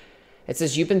energy. It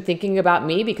says, you've been thinking about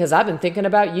me because I've been thinking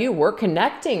about you. We're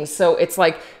connecting. So it's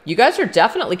like you guys are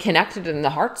definitely connected in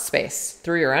the heart space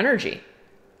through your energy.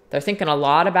 They're thinking a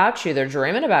lot about you. They're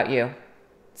dreaming about you.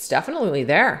 It's definitely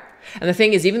there. And the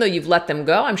thing is, even though you've let them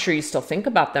go, I'm sure you still think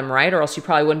about them, right? Or else you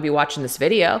probably wouldn't be watching this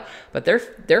video, but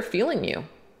they're feeling you.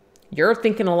 You're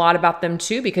thinking a lot about them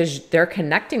too because they're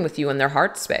connecting with you in their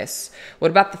heart space.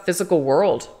 What about the physical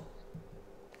world?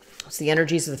 What's the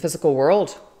energies of the physical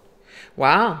world?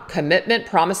 Wow. Commitment,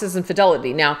 promises, and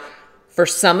fidelity. Now, for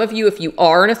some of you, if you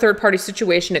are in a third-party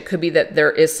situation, it could be that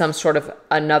there is some sort of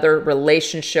another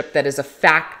relationship that is a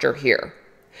factor here.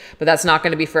 But that's not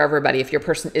going to be for everybody. If your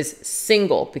person is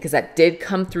single, because that did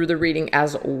come through the reading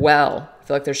as well. I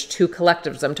feel like there's two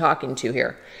collectives I'm talking to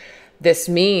here. This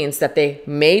means that they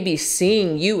may be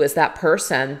seeing you as that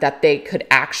person that they could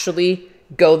actually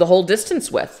go the whole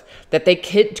distance with. That they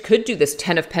could do this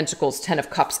 10 of Pentacles, 10 of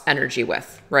Cups energy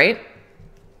with, right?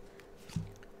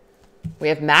 We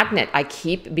have magnet. I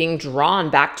keep being drawn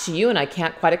back to you and I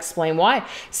can't quite explain why.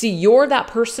 See, you're that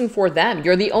person for them.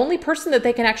 You're the only person that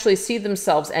they can actually see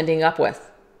themselves ending up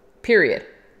with, period.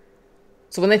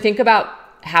 So when they think about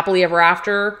happily ever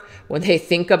after, when they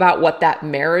think about what that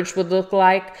marriage would look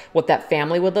like, what that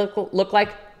family would look like,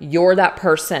 you're that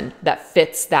person that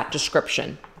fits that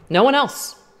description. No one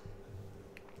else.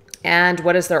 And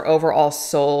what is their overall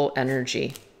soul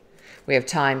energy? We have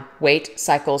time, wait,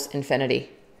 cycles,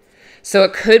 infinity. So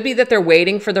it could be that they're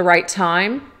waiting for the right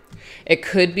time. It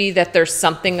could be that there's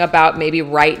something about maybe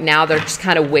right now they're just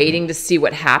kind of waiting to see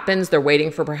what happens. They're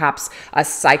waiting for perhaps a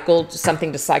cycle,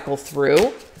 something to cycle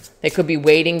through. They could be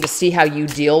waiting to see how you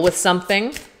deal with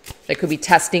something. They could be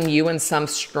testing you in some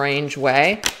strange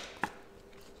way.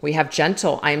 We have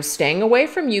gentle. I am staying away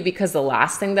from you because the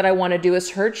last thing that I want to do is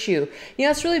hurt you. You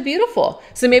know, it's really beautiful.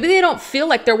 So maybe they don't feel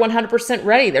like they're 100%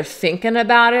 ready. They're thinking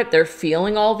about it. They're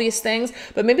feeling all these things,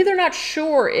 but maybe they're not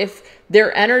sure if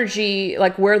their energy,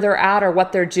 like where they're at or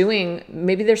what they're doing,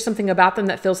 maybe there's something about them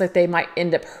that feels like they might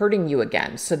end up hurting you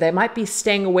again. So they might be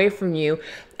staying away from you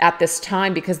at this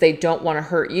time because they don't want to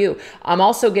hurt you. I'm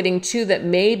also getting too that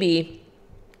maybe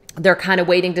they're kind of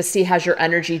waiting to see, has your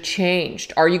energy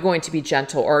changed? Are you going to be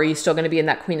gentle, or are you still going to be in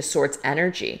that Queen of Swords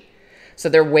energy? So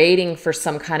they're waiting for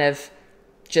some kind of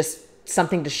just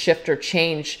something to shift or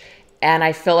change. And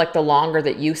I feel like the longer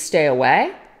that you stay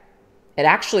away, it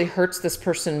actually hurts this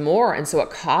person more. And so it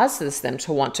causes them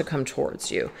to want to come towards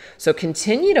you. So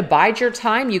continue to bide your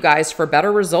time, you guys, for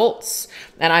better results.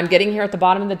 And I'm getting here at the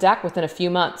bottom of the deck within a few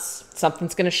months.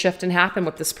 Something's going to shift and happen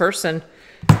with this person.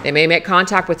 They may make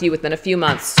contact with you within a few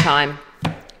months' time.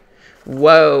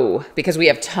 Whoa, because we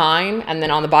have time, and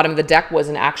then on the bottom of the deck was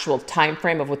an actual time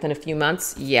frame of within a few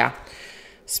months. Yeah,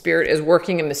 Spirit is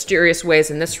working in mysterious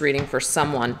ways in this reading for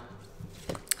someone.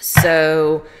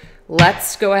 So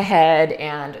let's go ahead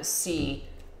and see,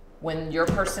 when your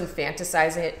person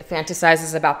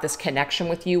fantasizes about this connection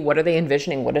with you, what are they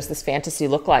envisioning? What does this fantasy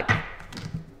look like?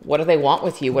 What do they want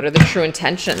with you? What are the true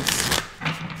intentions?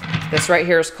 This right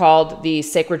here is called the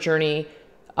Sacred Journey.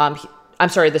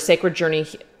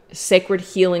 The Sacred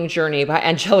Healing Journey by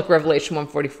Angelic Revelation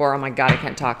 144. Oh my God, I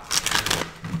can't talk.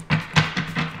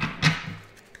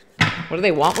 What do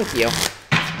they want with you?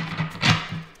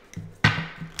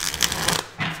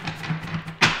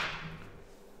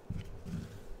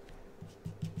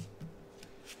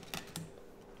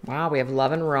 Wow, we have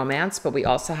love and romance, but we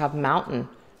also have mountain.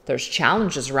 There's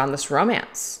challenges around this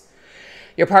romance.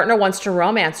 Your partner wants to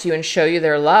romance you and show you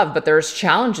their love, but there's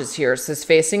challenges here. It says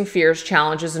facing fears,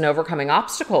 challenges, and overcoming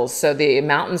obstacles. So the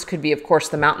mountains could be, of course,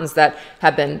 the mountains that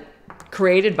have been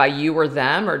created by you or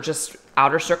them, or just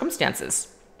outer circumstances.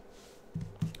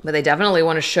 But they definitely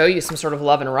want to show you some sort of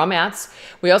love and romance.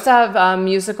 We also have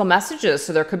musical messages.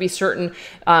 So there could be certain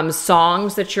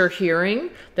songs that you're hearing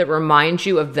that remind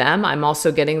you of them. I'm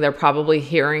also getting they're probably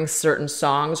hearing certain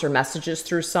songs or messages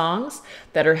through songs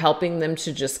that are helping them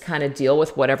to just kind of deal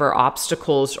with whatever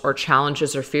obstacles or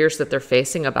challenges or fears that they're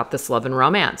facing about this love and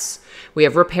romance. We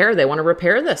have repair. They want to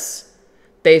repair this.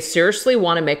 They seriously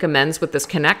want to make amends with this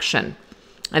connection.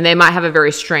 And they might have a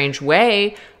very strange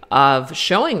way of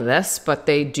showing this, but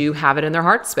they do have it in their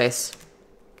heart space.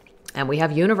 And we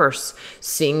have universe,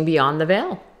 seeing beyond the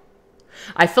veil.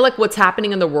 I feel like what's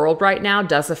happening in the world right now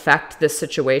does affect this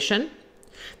situation.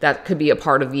 That could be a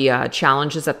part of the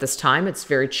challenges at this time. It's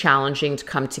very challenging to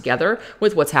come together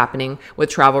with what's happening with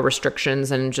travel restrictions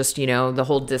and just, you know, the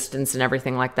whole distance and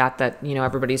everything like that, you know,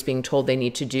 everybody's being told they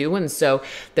need to do. And so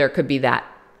there could be that.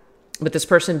 But this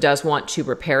person does want to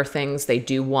repair things. They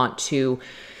do want to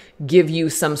give you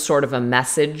some sort of a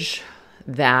message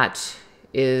that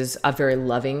is a very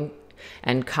loving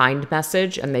and kind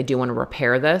message, and they do want to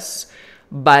repair this.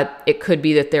 But it could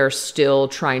be that they're still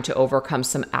trying to overcome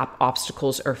some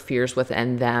obstacles or fears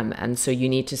within them. And so you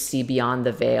need to see beyond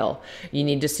the veil. You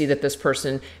need to see that this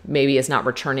person maybe is not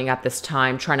returning at this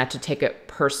time. Try not to take it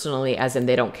personally as in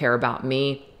they don't care about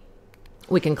me.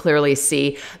 We can clearly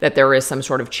see that there is some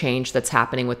sort of change that's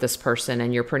happening with this person.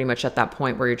 And you're pretty much at that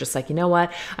point where you're just like, you know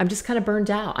what? I'm just kind of burned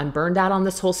out. I'm burned out on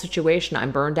this whole situation.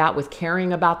 I'm burned out with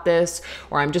caring about this,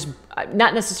 or I'm just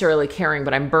not necessarily caring,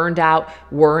 but I'm burned out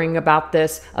worrying about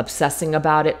this, obsessing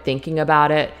about it, thinking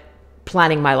about it,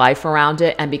 planning my life around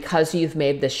it. And because you've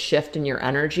made this shift in your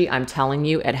energy, I'm telling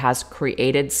you, it has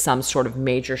created some sort of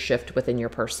major shift within your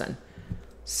person.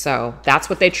 So that's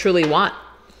what they truly want.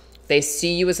 They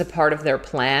see you as a part of their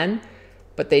plan,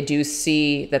 but they do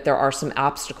see that there are some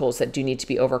obstacles that do need to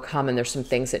be overcome, and there's some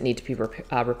things that need to be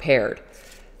repaired.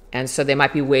 And so they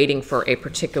might be waiting for a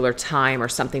particular time or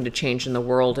something to change in the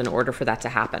world in order for that to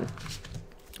happen.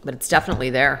 But it's definitely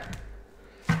there.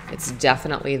 It's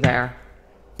definitely there.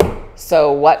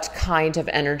 So what kind of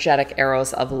energetic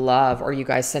arrows of love are you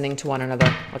guys sending to one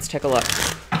another? Let's take a look.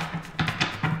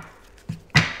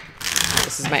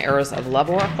 This is my arrows of love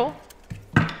oracle.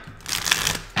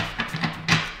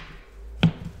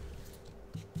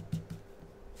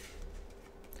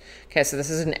 Okay, so this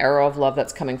is an arrow of love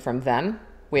that's coming from them.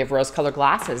 We have rose-colored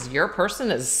glasses. Your person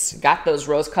has got those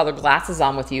rose-colored glasses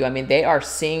on with you. I mean, they are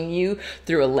seeing you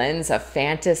through a lens of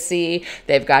fantasy.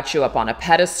 They've got you up on a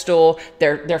pedestal.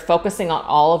 They're focusing on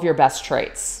all of your best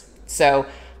traits. So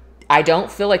I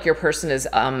don't feel like your person is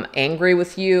angry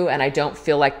with you, and I don't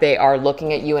feel like they are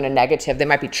looking at you in a negative. They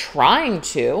might be trying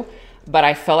to, but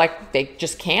I feel like they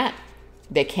just can't.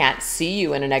 They can't see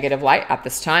you in a negative light at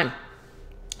this time.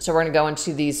 So we're going to go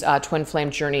into these twin flame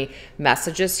journey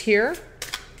messages here.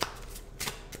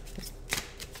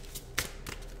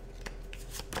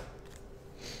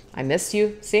 I miss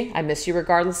you. See, I miss you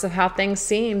regardless of how things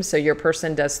seem. So your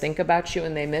person does think about you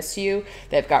and they miss you.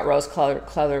 They've got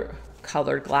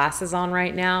rose-colored glasses on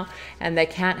right now, and they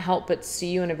can't help but see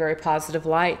you in a very positive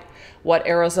light. What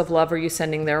arrows of love are you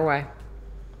sending their way?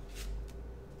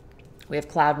 We have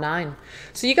cloud 9.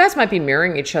 So you guys might be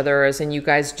mirroring each other, as in you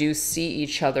guys do see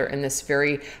each other in this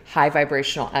very high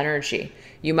vibrational energy.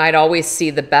 You might always see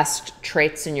the best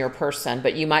traits in your person,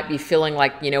 but you might be feeling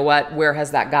like, you know what, where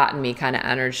has that gotten me kind of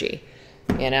energy?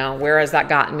 You know, where has that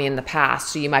gotten me in the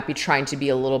past? So you might be trying to be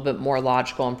a little bit more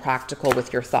logical and practical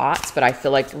with your thoughts, but I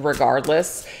feel like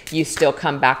regardless, you still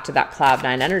come back to that cloud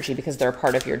 9 energy because they're a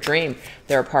part of your dream.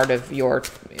 They're a part of your,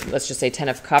 let's just say 10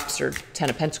 of Cups or 10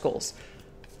 of Pentacles.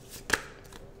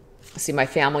 See, my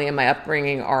family and my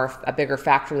upbringing are a bigger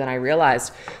factor than I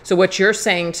realized. So what you're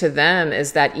saying to them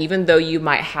is that even though you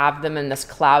might have them in this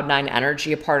cloud 9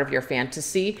 energy, a part of your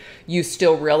fantasy, you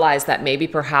still realize that maybe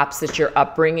perhaps that your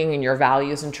upbringing and your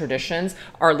values and traditions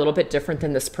are a little bit different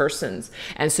than this person's.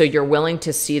 And so you're willing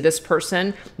to see this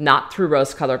person not through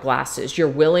rose-colored glasses. You're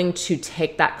willing to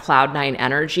take that cloud 9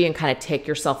 energy and kind of take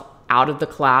yourself out of the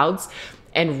clouds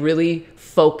and really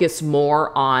focus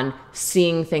more on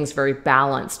seeing things very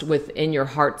balanced within your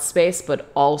heart space, but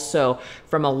also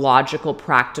from a logical,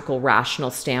 practical, rational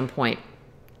standpoint.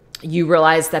 You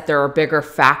realize that there are bigger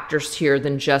factors here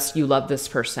than just you love this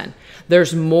person.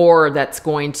 There's more that's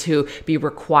going to be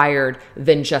required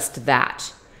than just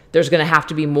that. There's going to have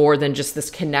to be more than just this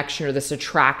connection or this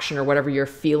attraction or whatever you're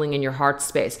feeling in your heart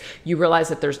space. You realize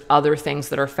that there's other things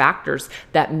that are factors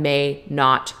that may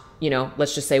not, you know,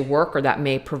 let's just say work, or that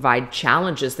may provide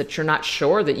challenges that you're not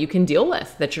sure that you can deal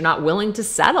with, that you're not willing to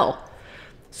settle.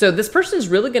 So this person is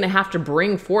really going to have to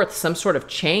bring forth some sort of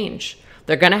change.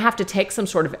 They're going to have to take some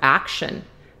sort of action.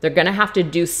 They're going to have to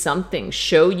do something,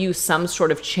 show you some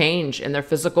sort of change in their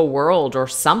physical world or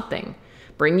something,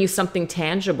 bring you something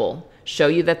tangible, show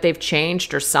you that they've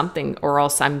changed or something, or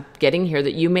else I'm getting here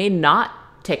that you may not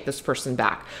take this person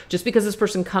back. Just because this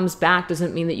person comes back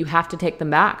doesn't mean that you have to take them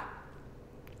back.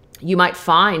 You might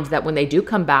find that when they do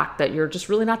come back that you're just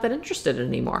really not that interested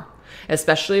anymore,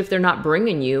 especially if they're not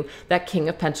bringing you that King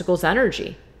of Pentacles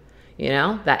energy, you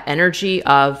know, that energy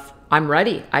of, I'm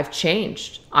ready, I've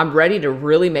changed, I'm ready to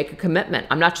really make a commitment.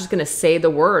 I'm not just going to say the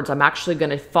words, I'm actually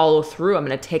going to follow through, I'm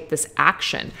going to take this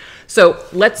action. So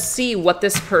let's see what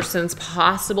this person's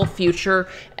possible future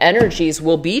energies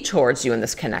will be towards you in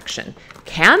this connection.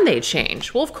 Can they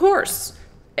change? Well, of course,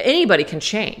 anybody can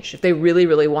change if they really,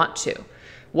 really want to.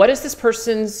 What is this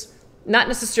person's, not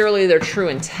necessarily their true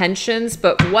intentions,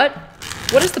 but what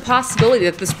is the possibility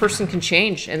that this person can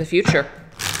change in the future?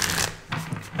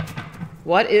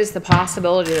 What is the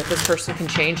possibility that this person can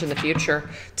change in the future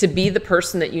to be the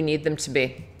person that you need them to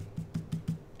be?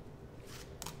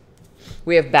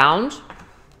 We have bound.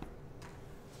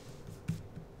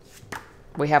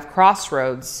 We have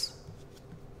crossroads.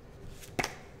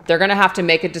 They're going to have to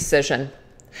make a decision.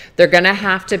 They're going to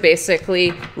have to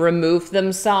basically remove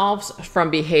themselves from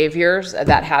behaviors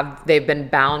that they've been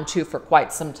bound to for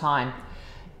quite some time.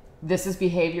 This is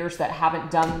behaviors that haven't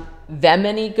done them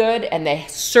any good, and they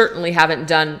certainly haven't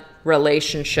done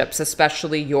relationships,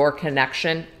 especially your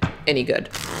connection, any good.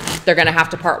 They're going to have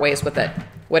to part ways with it.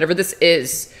 Whatever this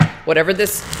is, whatever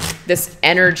this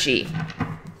energy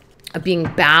of being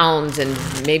bound and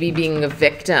maybe being a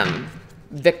victim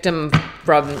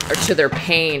from or to their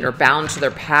pain, or bound to their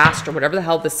past, or whatever the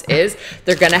hell this is,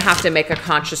 they're going to have to make a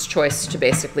conscious choice to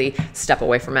basically step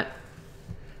away from it.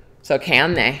 So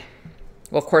can they?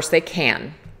 Well, of course they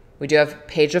can. We do have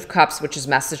Page of Cups, which is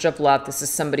message of love. This is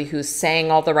somebody who's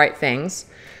saying all the right things,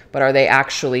 but are they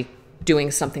actually doing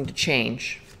something to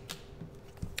change?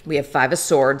 We have Five of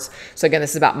Swords. So again, this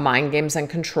is about mind games and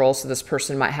control. So this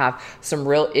person might have some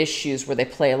real issues where they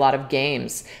play a lot of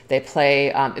games. They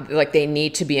play like they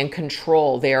need to be in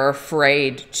control. They are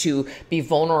afraid to be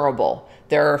vulnerable.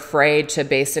 They're afraid to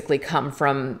basically come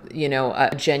from, you know,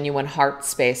 a genuine heart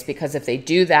space, because if they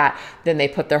do that, then they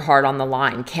put their heart on the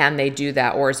line. Can they do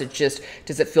that? Or is it just,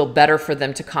 does it feel better for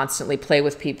them to constantly play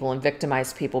with people and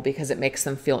victimize people because it makes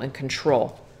them feel in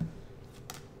control?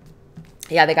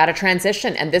 Yeah, they got to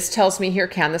transition. And this tells me here,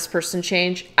 can this person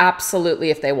change? Absolutely,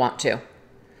 if they want to.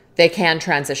 They can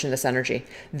transition this energy.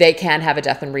 They can have a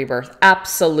death and rebirth.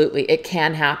 Absolutely, it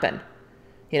can happen.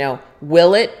 You know,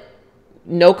 will it?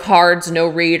 No cards, no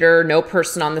reader, no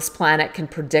person on this planet can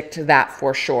predict that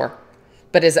for sure.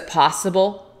 But is it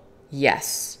possible?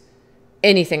 Yes.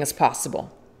 Anything is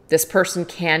possible. This person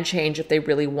can change if they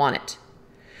really want it.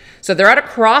 So they're at a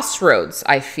crossroads,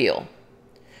 I feel.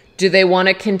 Do they want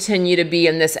to continue to be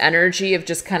in this energy of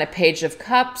just kind of Page of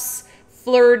Cups,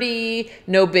 flirty,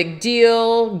 no big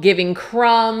deal, giving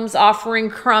crumbs, offering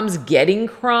crumbs, getting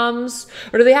crumbs?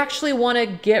 Or do they actually want to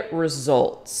get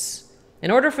results?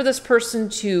 In order for this person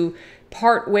to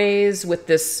part ways with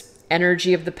this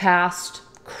energy of the past,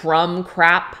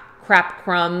 crap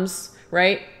crumbs,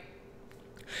 right?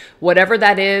 Whatever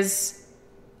that is,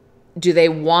 do they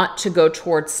want to go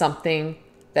towards something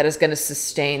that is going to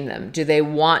sustain them? Do they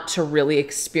want to really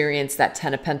experience that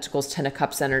 10 of Pentacles, 10 of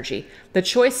Cups energy? The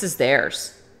choice is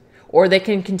theirs. Or they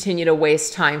can continue to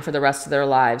waste time for the rest of their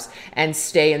lives and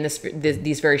stay in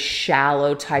these very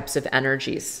shallow types of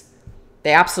energies.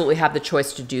 They absolutely have the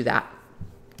choice to do that.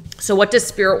 So what does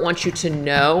Spirit want you to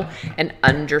know and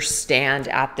understand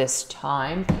at this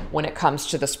time when it comes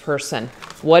to this person?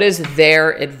 What is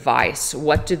their advice?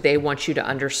 What do they want you to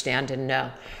understand and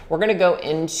know? We're going to go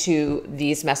into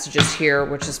these messages here,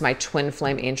 which is my Twin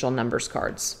Flame Angel Numbers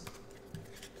cards.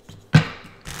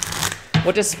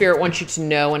 What does Spirit want you to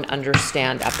know and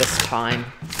understand at this time?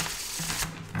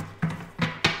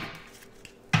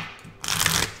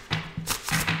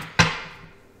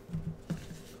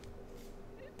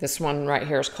 This one right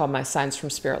here is called my Signs from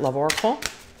Spirit Love Oracle.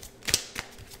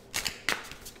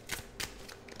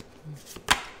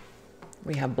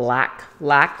 We have black,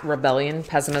 lack, rebellion,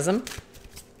 pessimism.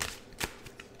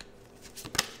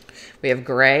 We have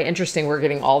gray. Interesting, we're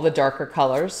getting all the darker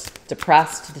colors.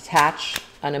 Depressed, detached,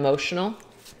 unemotional.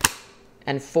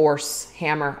 And force,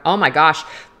 hammer. Oh my gosh.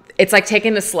 It's like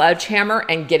taking the sledgehammer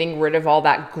and getting rid of all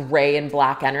that gray and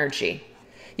black energy.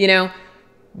 You know,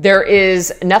 there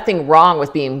is nothing wrong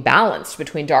with being balanced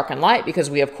between dark and light, because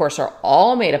we, of course, are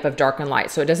all made up of dark and light.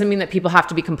 So it doesn't mean that people have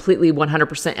to be completely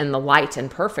 100% in the light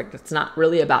and perfect. It's not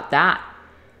really about that.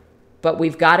 But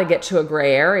we've got to get to a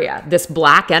gray area. This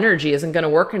black energy isn't going to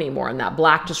work anymore. And that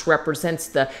black just represents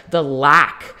the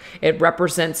lack. It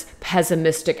represents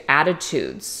pessimistic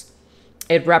attitudes.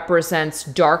 It represents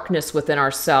darkness within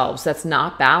ourselves that's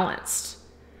not balanced.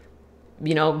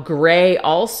 You know, gray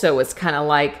also is kind of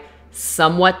like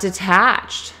somewhat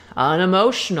detached,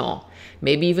 unemotional,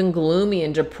 maybe even gloomy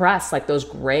and depressed, like those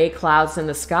gray clouds in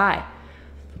the sky.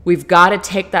 We've got to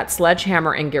take that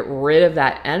sledgehammer and get rid of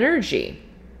that energy.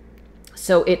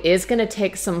 So it is going to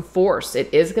take some force.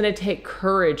 It is going to take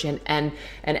courage and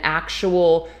an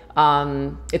actual,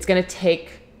 it's going to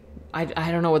take, I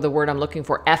don't know what the word I'm looking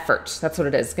for, effort. That's what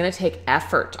it is. It's going to take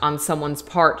effort on someone's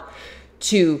part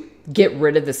to get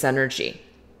rid of this energy.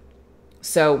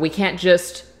 So we can't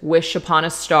just wish upon a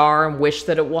star and wish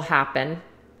that it will happen.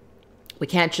 We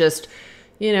can't just,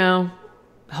 you know,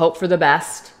 hope for the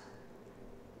best.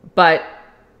 But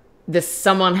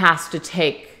someone has to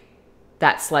take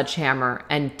that sledgehammer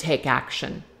and take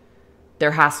action.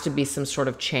 There has to be some sort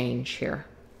of change here.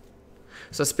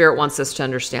 So Spirit wants us to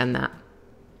understand that.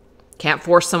 Can't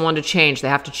force someone to change. They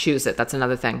have to choose it. That's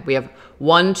another thing. We have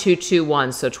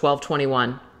 1-2-2-1, so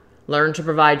 12-21. Learn to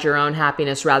provide your own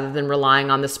happiness rather than relying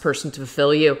on this person to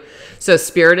fulfill you. So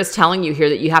Spirit is telling you here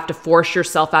that you have to force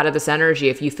yourself out of this energy.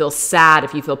 If you feel sad,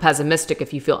 if you feel pessimistic,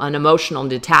 if you feel unemotional and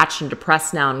detached and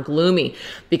depressed now and gloomy,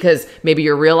 because maybe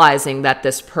you're realizing that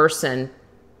this person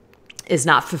is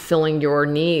not fulfilling your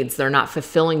needs. They're not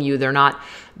fulfilling you. They're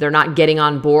not getting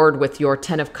on board with your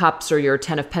 10 of Cups or your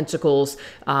 10 of Pentacles,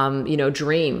 you know,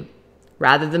 dream.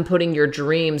 Rather than putting your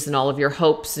dreams and all of your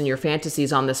hopes and your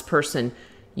fantasies on this person,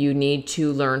 you need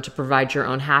to learn to provide your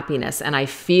own happiness. And I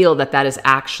feel that that is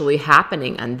actually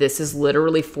happening. And this is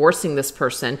literally forcing this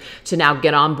person to now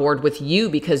get on board with you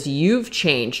because you've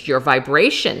changed your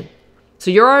vibration.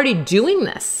 So you're already doing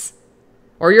this,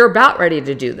 or you're about ready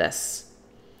to do this.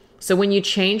 So when you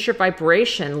change your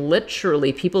vibration,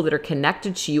 literally people that are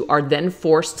connected to you are then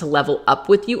forced to level up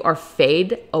with you or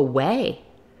fade away.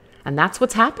 And that's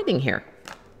what's happening here.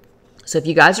 So if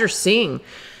you guys are seeing,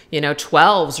 you know,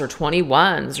 12s or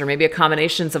 21s, or maybe a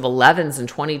combinations of 11s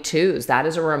and 22s, that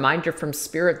is a reminder from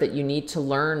Spirit that you need to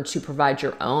learn to provide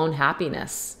your own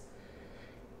happiness,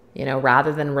 you know,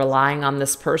 rather than relying on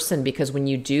this person, because when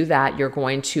you do that, you're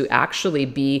going to actually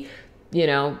be, you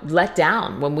know, let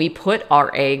down. When we put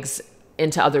our eggs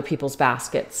into other people's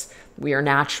baskets, we are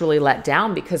naturally let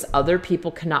down because other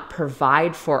people cannot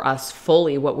provide for us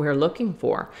fully what we're looking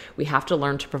for. We have to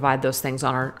learn to provide those things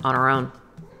on our own.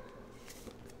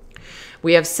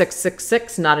 We have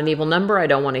 666, not an evil number. I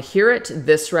don't want to hear it.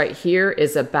 This right here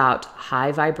is about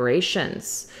high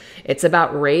vibrations. It's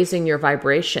about raising your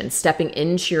vibration, stepping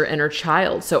into your inner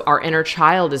child. So our inner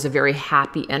child is a very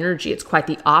happy energy. It's quite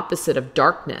the opposite of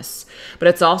darkness. But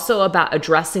it's also about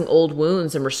addressing old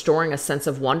wounds and restoring a sense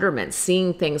of wonderment,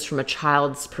 seeing things from a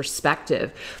child's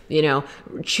perspective, you know,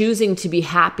 choosing to be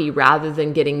happy rather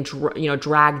than getting,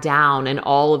 dragged down in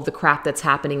all of the crap that's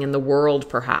happening in the world,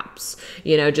 perhaps.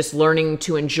 You know, just learning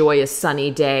to enjoy a sunny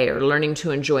day or learning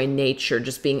to enjoy nature,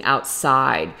 just being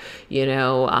outside,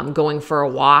 going for a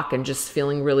walk and just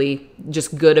feeling really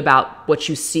just good about what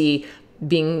you see,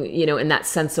 being, in that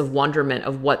sense of wonderment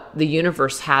of what the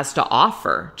universe has to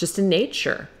offer just in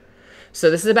nature.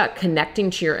 So this is about connecting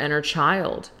to your inner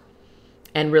child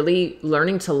and really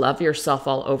learning to love yourself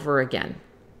all over again.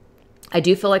 I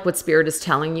do feel like what Spirit is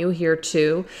telling you here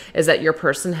too is that your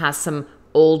person has some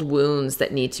old wounds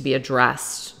that need to be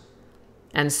addressed.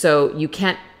 And so you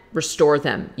can't restore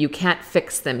them. You can't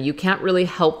fix them. You can't really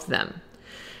help them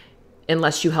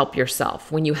unless you help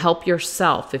yourself. When you help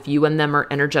yourself, if you and them are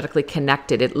energetically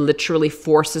connected, it literally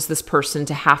forces this person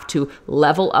to have to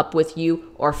level up with you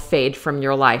or fade from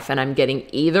your life. And I'm getting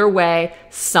either way,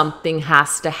 something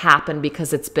has to happen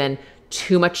because it's been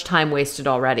too much time wasted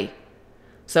already.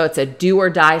 So it's a do or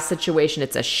die situation.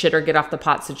 It's a shit or get off the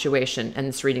pot situation in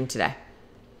this reading today.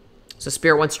 So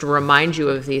Spirit wants to remind you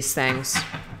of these things.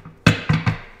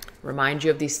 Remind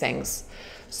you of these things.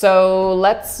 So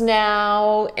let's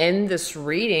now end this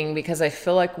reading because I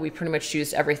feel like we pretty much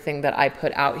used everything that I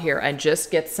put out here, and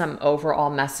just get some overall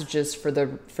messages for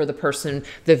the person,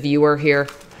 the viewer here,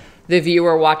 the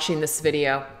viewer watching this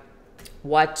video.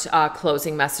 What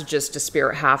closing messages does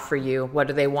Spirit have for you? What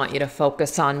do they want you to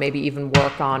focus on, maybe even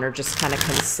work on, or just kind of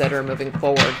consider moving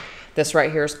forward? This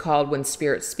right here is called When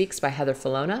Spirit Speaks by Heather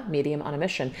Filona, medium on a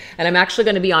mission. And I'm actually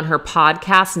going to be on her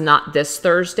podcast, not this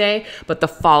Thursday, but the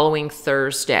following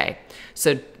Thursday.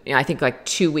 So I think like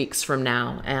 2 weeks from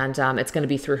now. And it's going to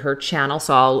be through her channel.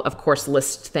 So I'll, of course,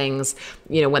 list things,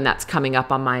 when that's coming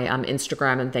up on my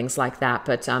Instagram and things like that.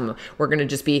 But we're going to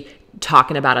just be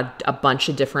talking about a bunch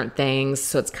of different things.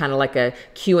 So it's kind of like a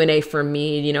Q&A for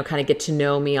me, kind of get to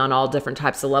know me on all different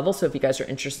types of levels. So if you guys are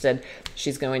interested,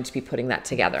 she's going to be putting that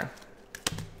together.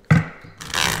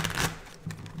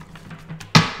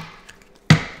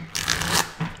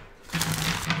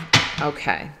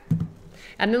 Okay.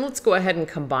 And then let's go ahead and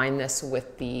combine this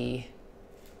with the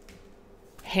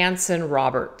Hanson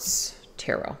Roberts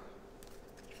Tarot.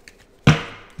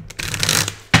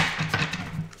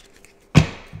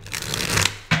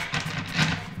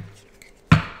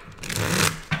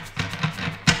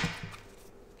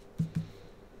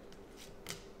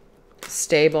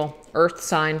 Stable, earth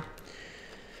sign.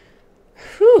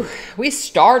 Whew. We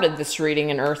started this reading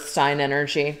in earth sign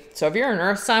energy. So if you're an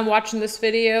earth sign watching this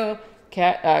video,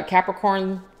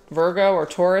 Capricorn, Virgo, or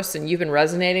Taurus, and you've been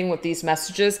resonating with these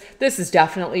messages, this is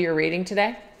definitely your reading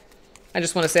today. I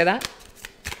just want to say that.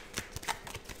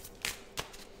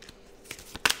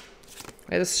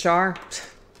 Wait, the star.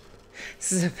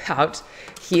 This is about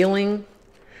healing.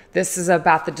 This is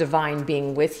about the divine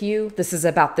being with you. This is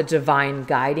about the divine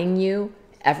guiding you.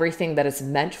 Everything that is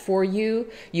meant for you.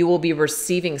 You will be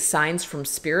receiving signs from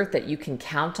Spirit that you can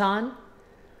count on.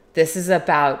 This is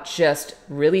about just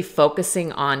really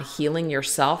focusing on healing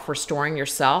yourself, restoring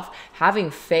yourself,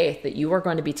 having faith that you are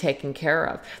going to be taken care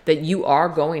of, that you are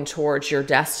going towards your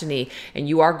destiny and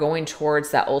you are going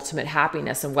towards that ultimate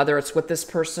happiness. And whether it's with this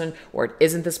person or it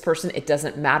isn't this person, it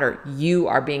doesn't matter. You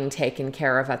are being taken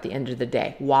care of at the end of the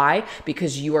day. Why?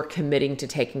 Because you are committing to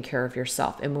taking care of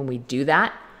yourself. And when we do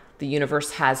that, the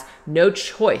universe has no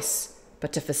choice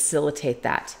but to facilitate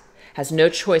that. Has no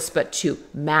choice but to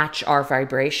match our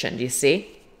vibration. Do you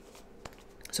see?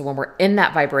 So when we're in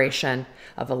that vibration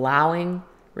of allowing,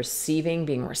 receiving,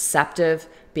 being receptive,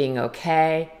 being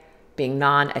okay, being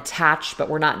non-attached, but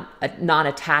we're not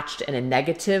non-attached in a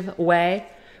negative way.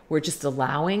 We're just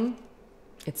allowing.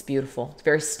 It's beautiful. It's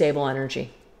very stable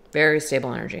energy. Very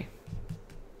stable energy.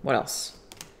 What else?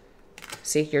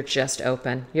 See, you're just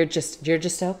open. You're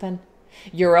just open.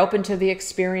 You're open to the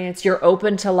experience. You're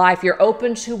open to life. You're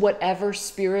open to whatever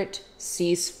Spirit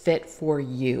sees fit for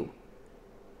you.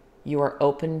 You are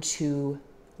open to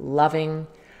loving.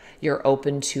 You're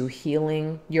open to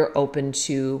healing. You're open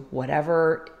to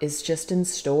whatever is just in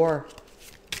store.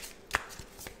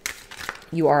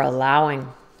 You are allowing.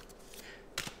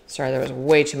 Sorry, there was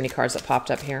way too many cards that popped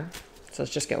up here. So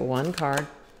let's just get one card.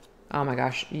 Oh my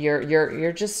gosh.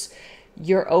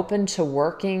 You're open to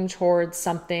working towards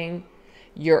something.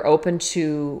 You're open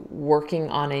to working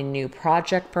on a new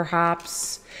project,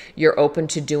 perhaps. You're open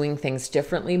to doing things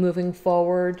differently moving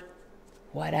forward.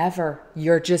 Whatever.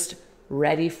 You're just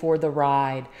ready for the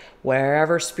ride.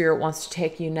 Wherever spirit wants to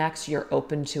take you next, you're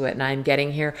open to it. And I'm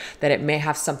getting here that it may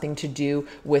have something to do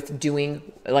with doing,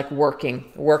 like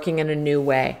working in a new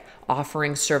way,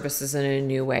 offering services in a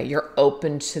new way. You're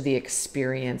open to the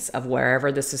experience of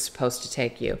wherever this is supposed to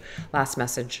take you. Last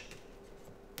message.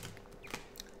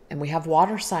 And we have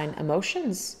water sign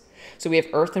emotions. So we have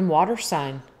earth and water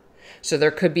sign. So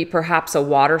there could be perhaps a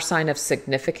water sign of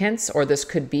significance, or this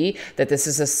could be that this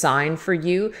is a sign for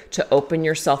you to open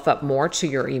yourself up more to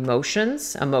your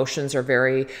emotions. Emotions are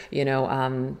very,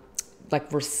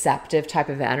 like receptive type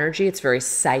of energy. It's very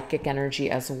psychic energy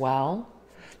as well.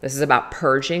 This is about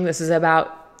purging. This is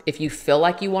about, if you feel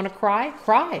like you want to cry,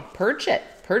 purge it,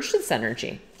 purge this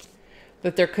energy.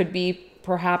 That there could be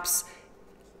perhaps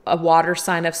a water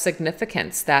sign of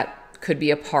significance that could be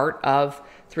a part of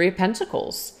Three of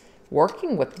Pentacles,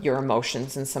 working with your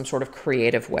emotions in some sort of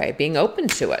creative way, being open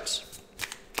to it,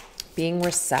 being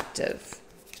receptive.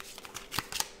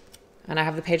 And I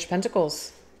have the Page of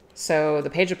Pentacles. So the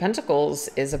Page of Pentacles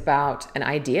is about an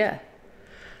idea.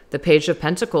 The Page of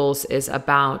Pentacles is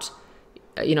about,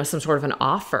 some sort of an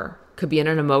offer. Could be an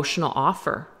emotional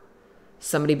offer.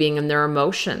 Somebody being in their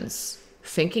emotions,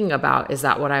 thinking about, is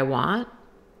that what I want?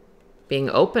 Being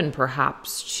open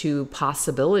perhaps to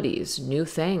possibilities, new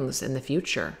things in the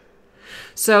future.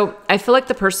 So I feel like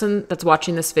the person that's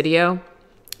watching this video,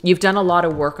 you've done a lot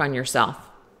of work on yourself.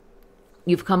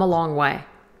 You've come a long way.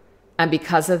 And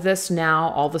because of this, now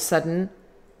all of a sudden,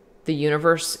 the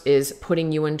universe is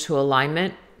putting you into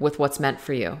alignment with what's meant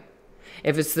for you.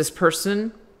 If it's this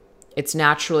person, it's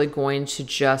naturally going to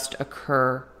just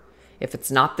occur. If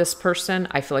it's not this person,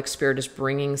 I feel like Spirit is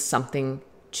bringing something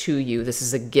to you. This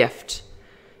is a gift.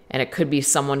 And it could be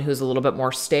someone who's a little bit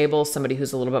more stable, somebody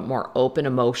who's a little bit more open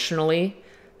emotionally,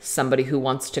 somebody who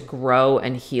wants to grow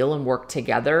and heal and work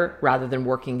together rather than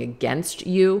working against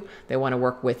you. They want to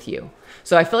work with you.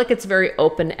 So I feel like it's very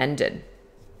open-ended.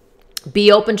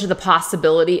 Be open to the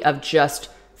possibility of just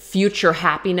future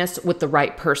happiness with the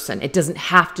right person. It doesn't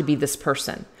have to be this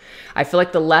person. I feel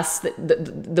like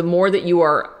the more that you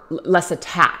are less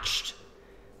attached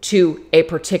to a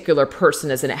particular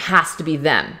person, as in it has to be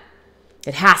them.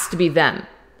 It has to be them.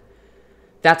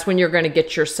 That's when you're going to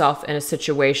get yourself in a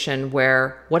situation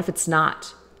where, what if it's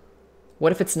not?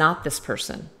 What if it's not this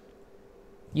person?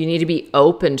 You need to be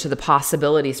open to the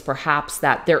possibilities, perhaps,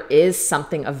 that there is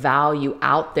something of value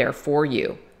out there for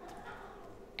you.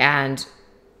 And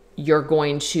you're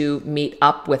going to meet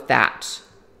up with that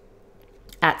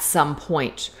at some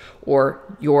point, or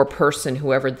your person,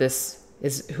 whoever this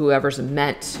is, whoever's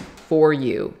meant for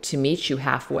you to meet you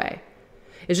halfway,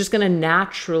 is just going to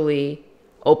naturally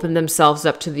open themselves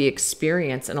up to the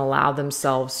experience and allow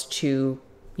themselves to,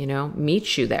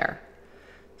 meet you there.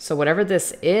 So whatever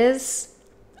this is,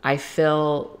 I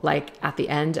feel like at the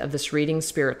end of this reading,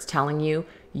 Spirit's telling you,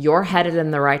 you're headed in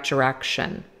the right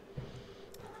direction.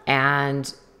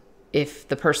 And if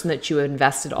the person that you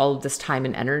invested all of this time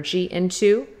and energy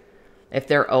into, if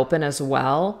they're open as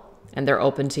well, and they're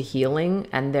open to healing,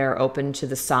 and they're open to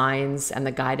the signs and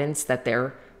the guidance that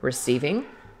they're receiving,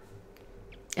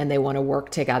 and they want to work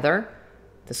together,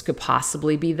 this could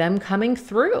possibly be them coming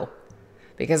through.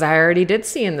 Because I already did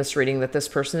see in this reading that this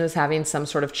person is having some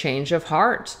sort of change of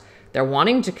heart. They're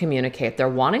wanting to communicate. They're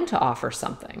wanting to offer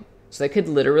something. So they could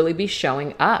literally be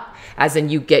showing up, as in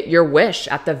you get your wish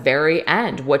at the very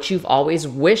end. What you've always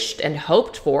wished and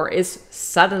hoped for is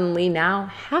suddenly now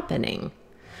happening.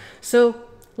 So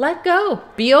let go.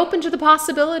 Be open to the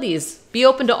possibilities. Be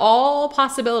open to all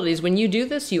possibilities. When you do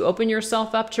this, you open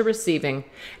yourself up to receiving.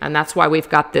 And that's why we've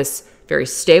got this very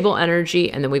stable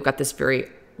energy, and then we've got this very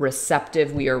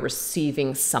receptive, we are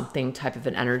receiving something type of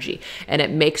an energy. And it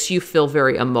makes you feel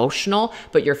very emotional,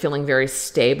 but you're feeling very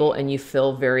stable, and you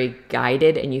feel very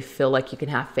guided, and you feel like you can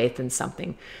have faith in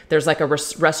something. There's like a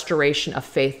restoration of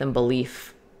faith and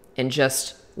belief in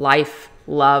just life,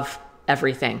 love,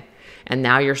 everything. And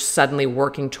now you're suddenly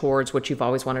working towards what you've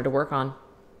always wanted to work on.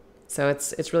 So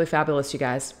it's really fabulous, you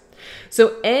guys.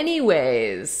 So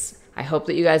anyways, I hope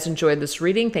that you guys enjoyed this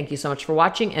reading. Thank you so much for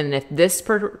watching. And if this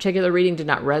particular reading did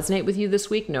not resonate with you this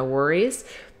week, no worries.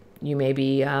 You may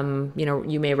be, you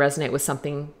may resonate with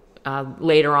something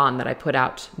later on that I put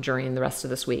out during the rest of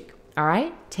this week. All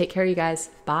right. Take care, you guys.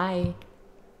 Bye.